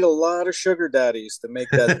going to need a lot of sugar daddies to make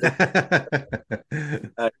that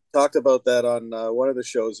thing. I talked about that on one of the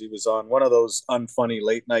shows he was on, one of those unfunny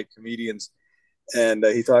late night comedians, and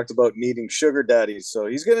he talked about needing sugar daddies. So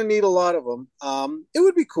he's going to need a lot of them. It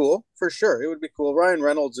would be cool for sure. It would be cool. Ryan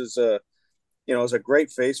Reynolds is a is a great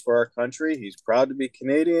face for our country. He's proud to be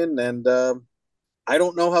Canadian, and I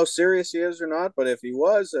don't know how serious he is or not, but if he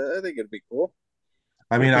was, I think it'd be cool.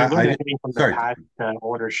 I mean, We learned I anything from the sorry. past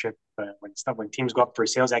ownership when teams go up for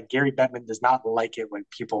sales. That Gary Bettman does not like it when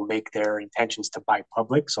people make their intentions to buy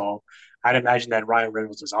public. So I'd imagine that Ryan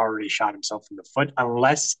Reynolds has already shot himself in the foot,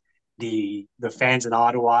 unless the fans in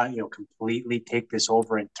Ottawa, completely take this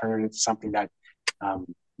over and turn it into something that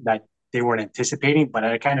they weren't anticipating. But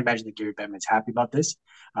I can't imagine that Gary Bettman's happy about this.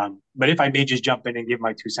 But if I may just jump in and give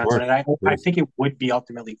my 2 cents on Sure, it, I please. think it would be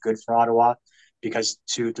ultimately good for Ottawa because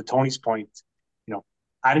to Tony's point, you know,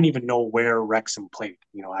 I didn't even know where Wrexham played.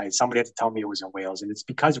 Somebody had to tell me it was in Wales, and it's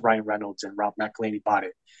because Ryan Reynolds and Rob McElhenney bought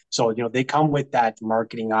it. So they come with that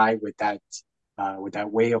marketing eye, with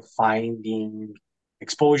that way of finding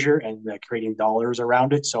exposure and creating dollars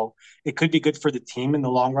around it. So it could be good for the team in the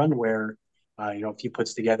long run, where if he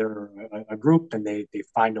puts together a group and they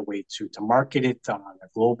find a way to market it on a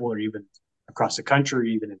global or even across the country, or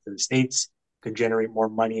even into the States, could generate more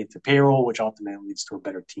money into payroll, which ultimately leads to a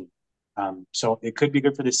better team. So it could be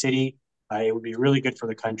good for the city. It would be really good for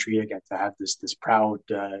the country again to have this proud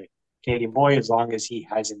Canadian boy, as long as he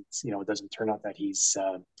hasn't, it doesn't turn out that he's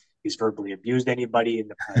verbally abused anybody in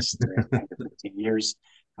the past 10 to 15 years.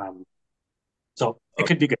 So it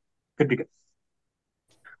could be good. Could be good.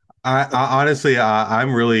 I honestly,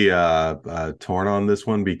 I'm really torn on this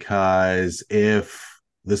one because if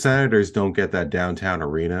the Senators don't get that downtown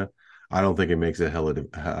arena, I don't think it makes a hill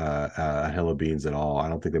of beans at all. I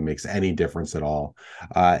don't think it makes any difference at all.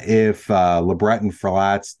 If LeBreton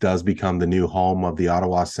Flats does become the new home of the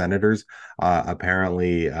Ottawa Senators,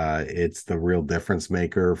 apparently it's the real difference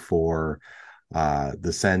maker for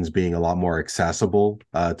the Sens being a lot more accessible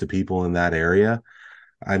to people in that area.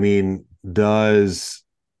 I mean, does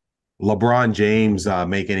LeBron James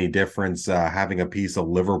make any difference having a piece of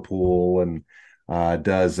Liverpool? And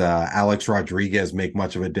does Alex Rodriguez make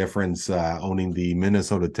much of a difference owning the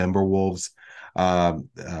Minnesota Timberwolves? Uh,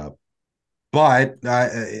 uh, but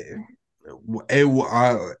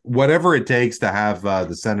whatever it takes to have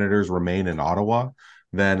the Senators remain in Ottawa,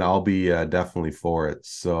 then I'll be definitely for it.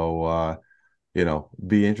 So,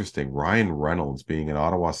 be interesting. Ryan Reynolds being an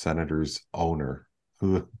Ottawa Senators owner.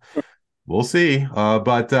 We'll see.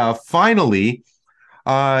 But finally,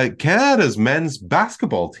 Canada's men's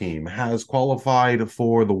basketball team has qualified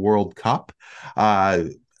for the World Cup.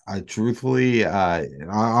 Truthfully,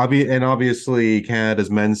 obviously, Canada's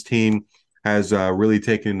men's team has really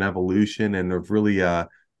taken an evolution and have really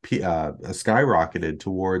skyrocketed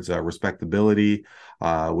towards respectability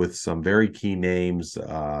with some very key names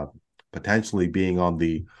potentially being on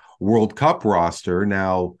the World Cup roster.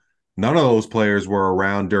 Now, none of those players were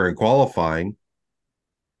around during qualifying.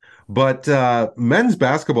 But men's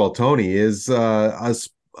basketball, Tony, is an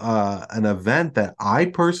event that I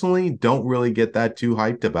personally don't really get that too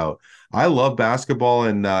hyped about. I love basketball,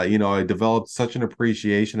 and I developed such an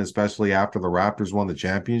appreciation, especially after the Raptors won the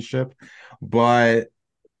championship. But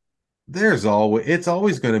it's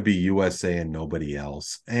always going to be USA and nobody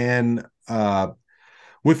else. And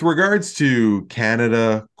with regards to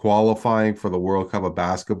Canada qualifying for the World Cup of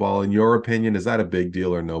basketball, in your opinion, is that a big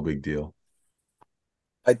deal or no big deal?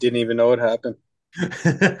 I didn't even know it happened. So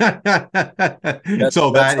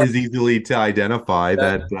that is easily to identify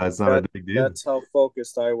that it's not a big deal. That's how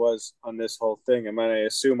focused I was on this whole thing. I mean, I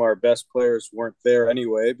assume our best players weren't there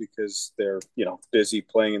anyway because they're busy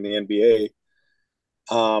playing in the NBA.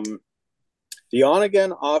 The on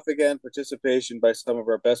again, off again participation by some of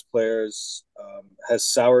our best players has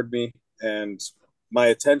soured me, and my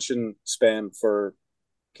attention span for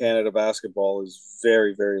Canada basketball is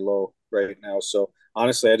very, very low right now. So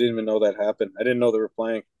honestly, I didn't even know that happened. I didn't know they were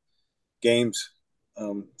playing games.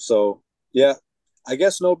 So yeah, I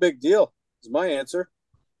guess no big deal is my answer.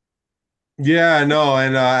 Yeah, no,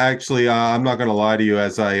 and actually, I'm not going to lie to you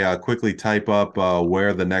as I quickly type up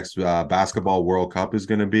where the next basketball World Cup is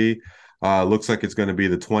going to be. Looks like it's going to be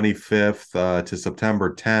the 25th to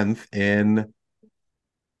September 10th in,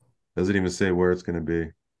 doesn't even say where it's going to be.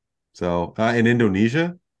 So in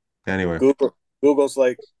Indonesia. Anyway. Google's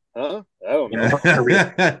like, huh? I don't know. North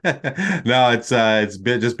Korea. No, it's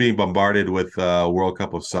just being bombarded with World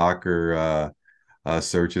Cup of Soccer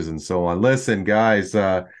searches and so on. Listen, guys,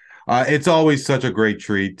 it's always such a great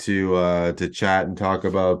treat to chat and talk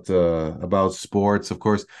about sports. Of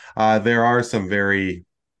course, there are some very,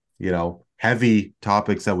 heavy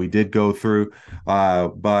topics that we did go through,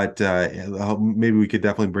 but maybe we could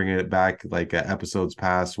definitely bring it back like episodes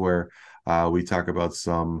past where we talk about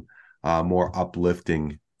some more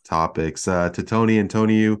uplifting topics. To Tony and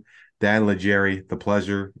Tony, you, Dan Legere, the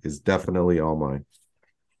pleasure is definitely all mine.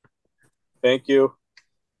 Thank you.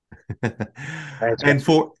 Thanks,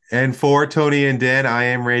 And for Tony and Dan, I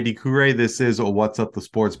am Randy Kure. This is a What's Up the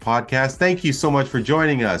Sports podcast. Thank you so much for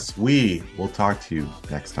joining us. We will talk to you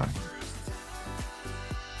next time.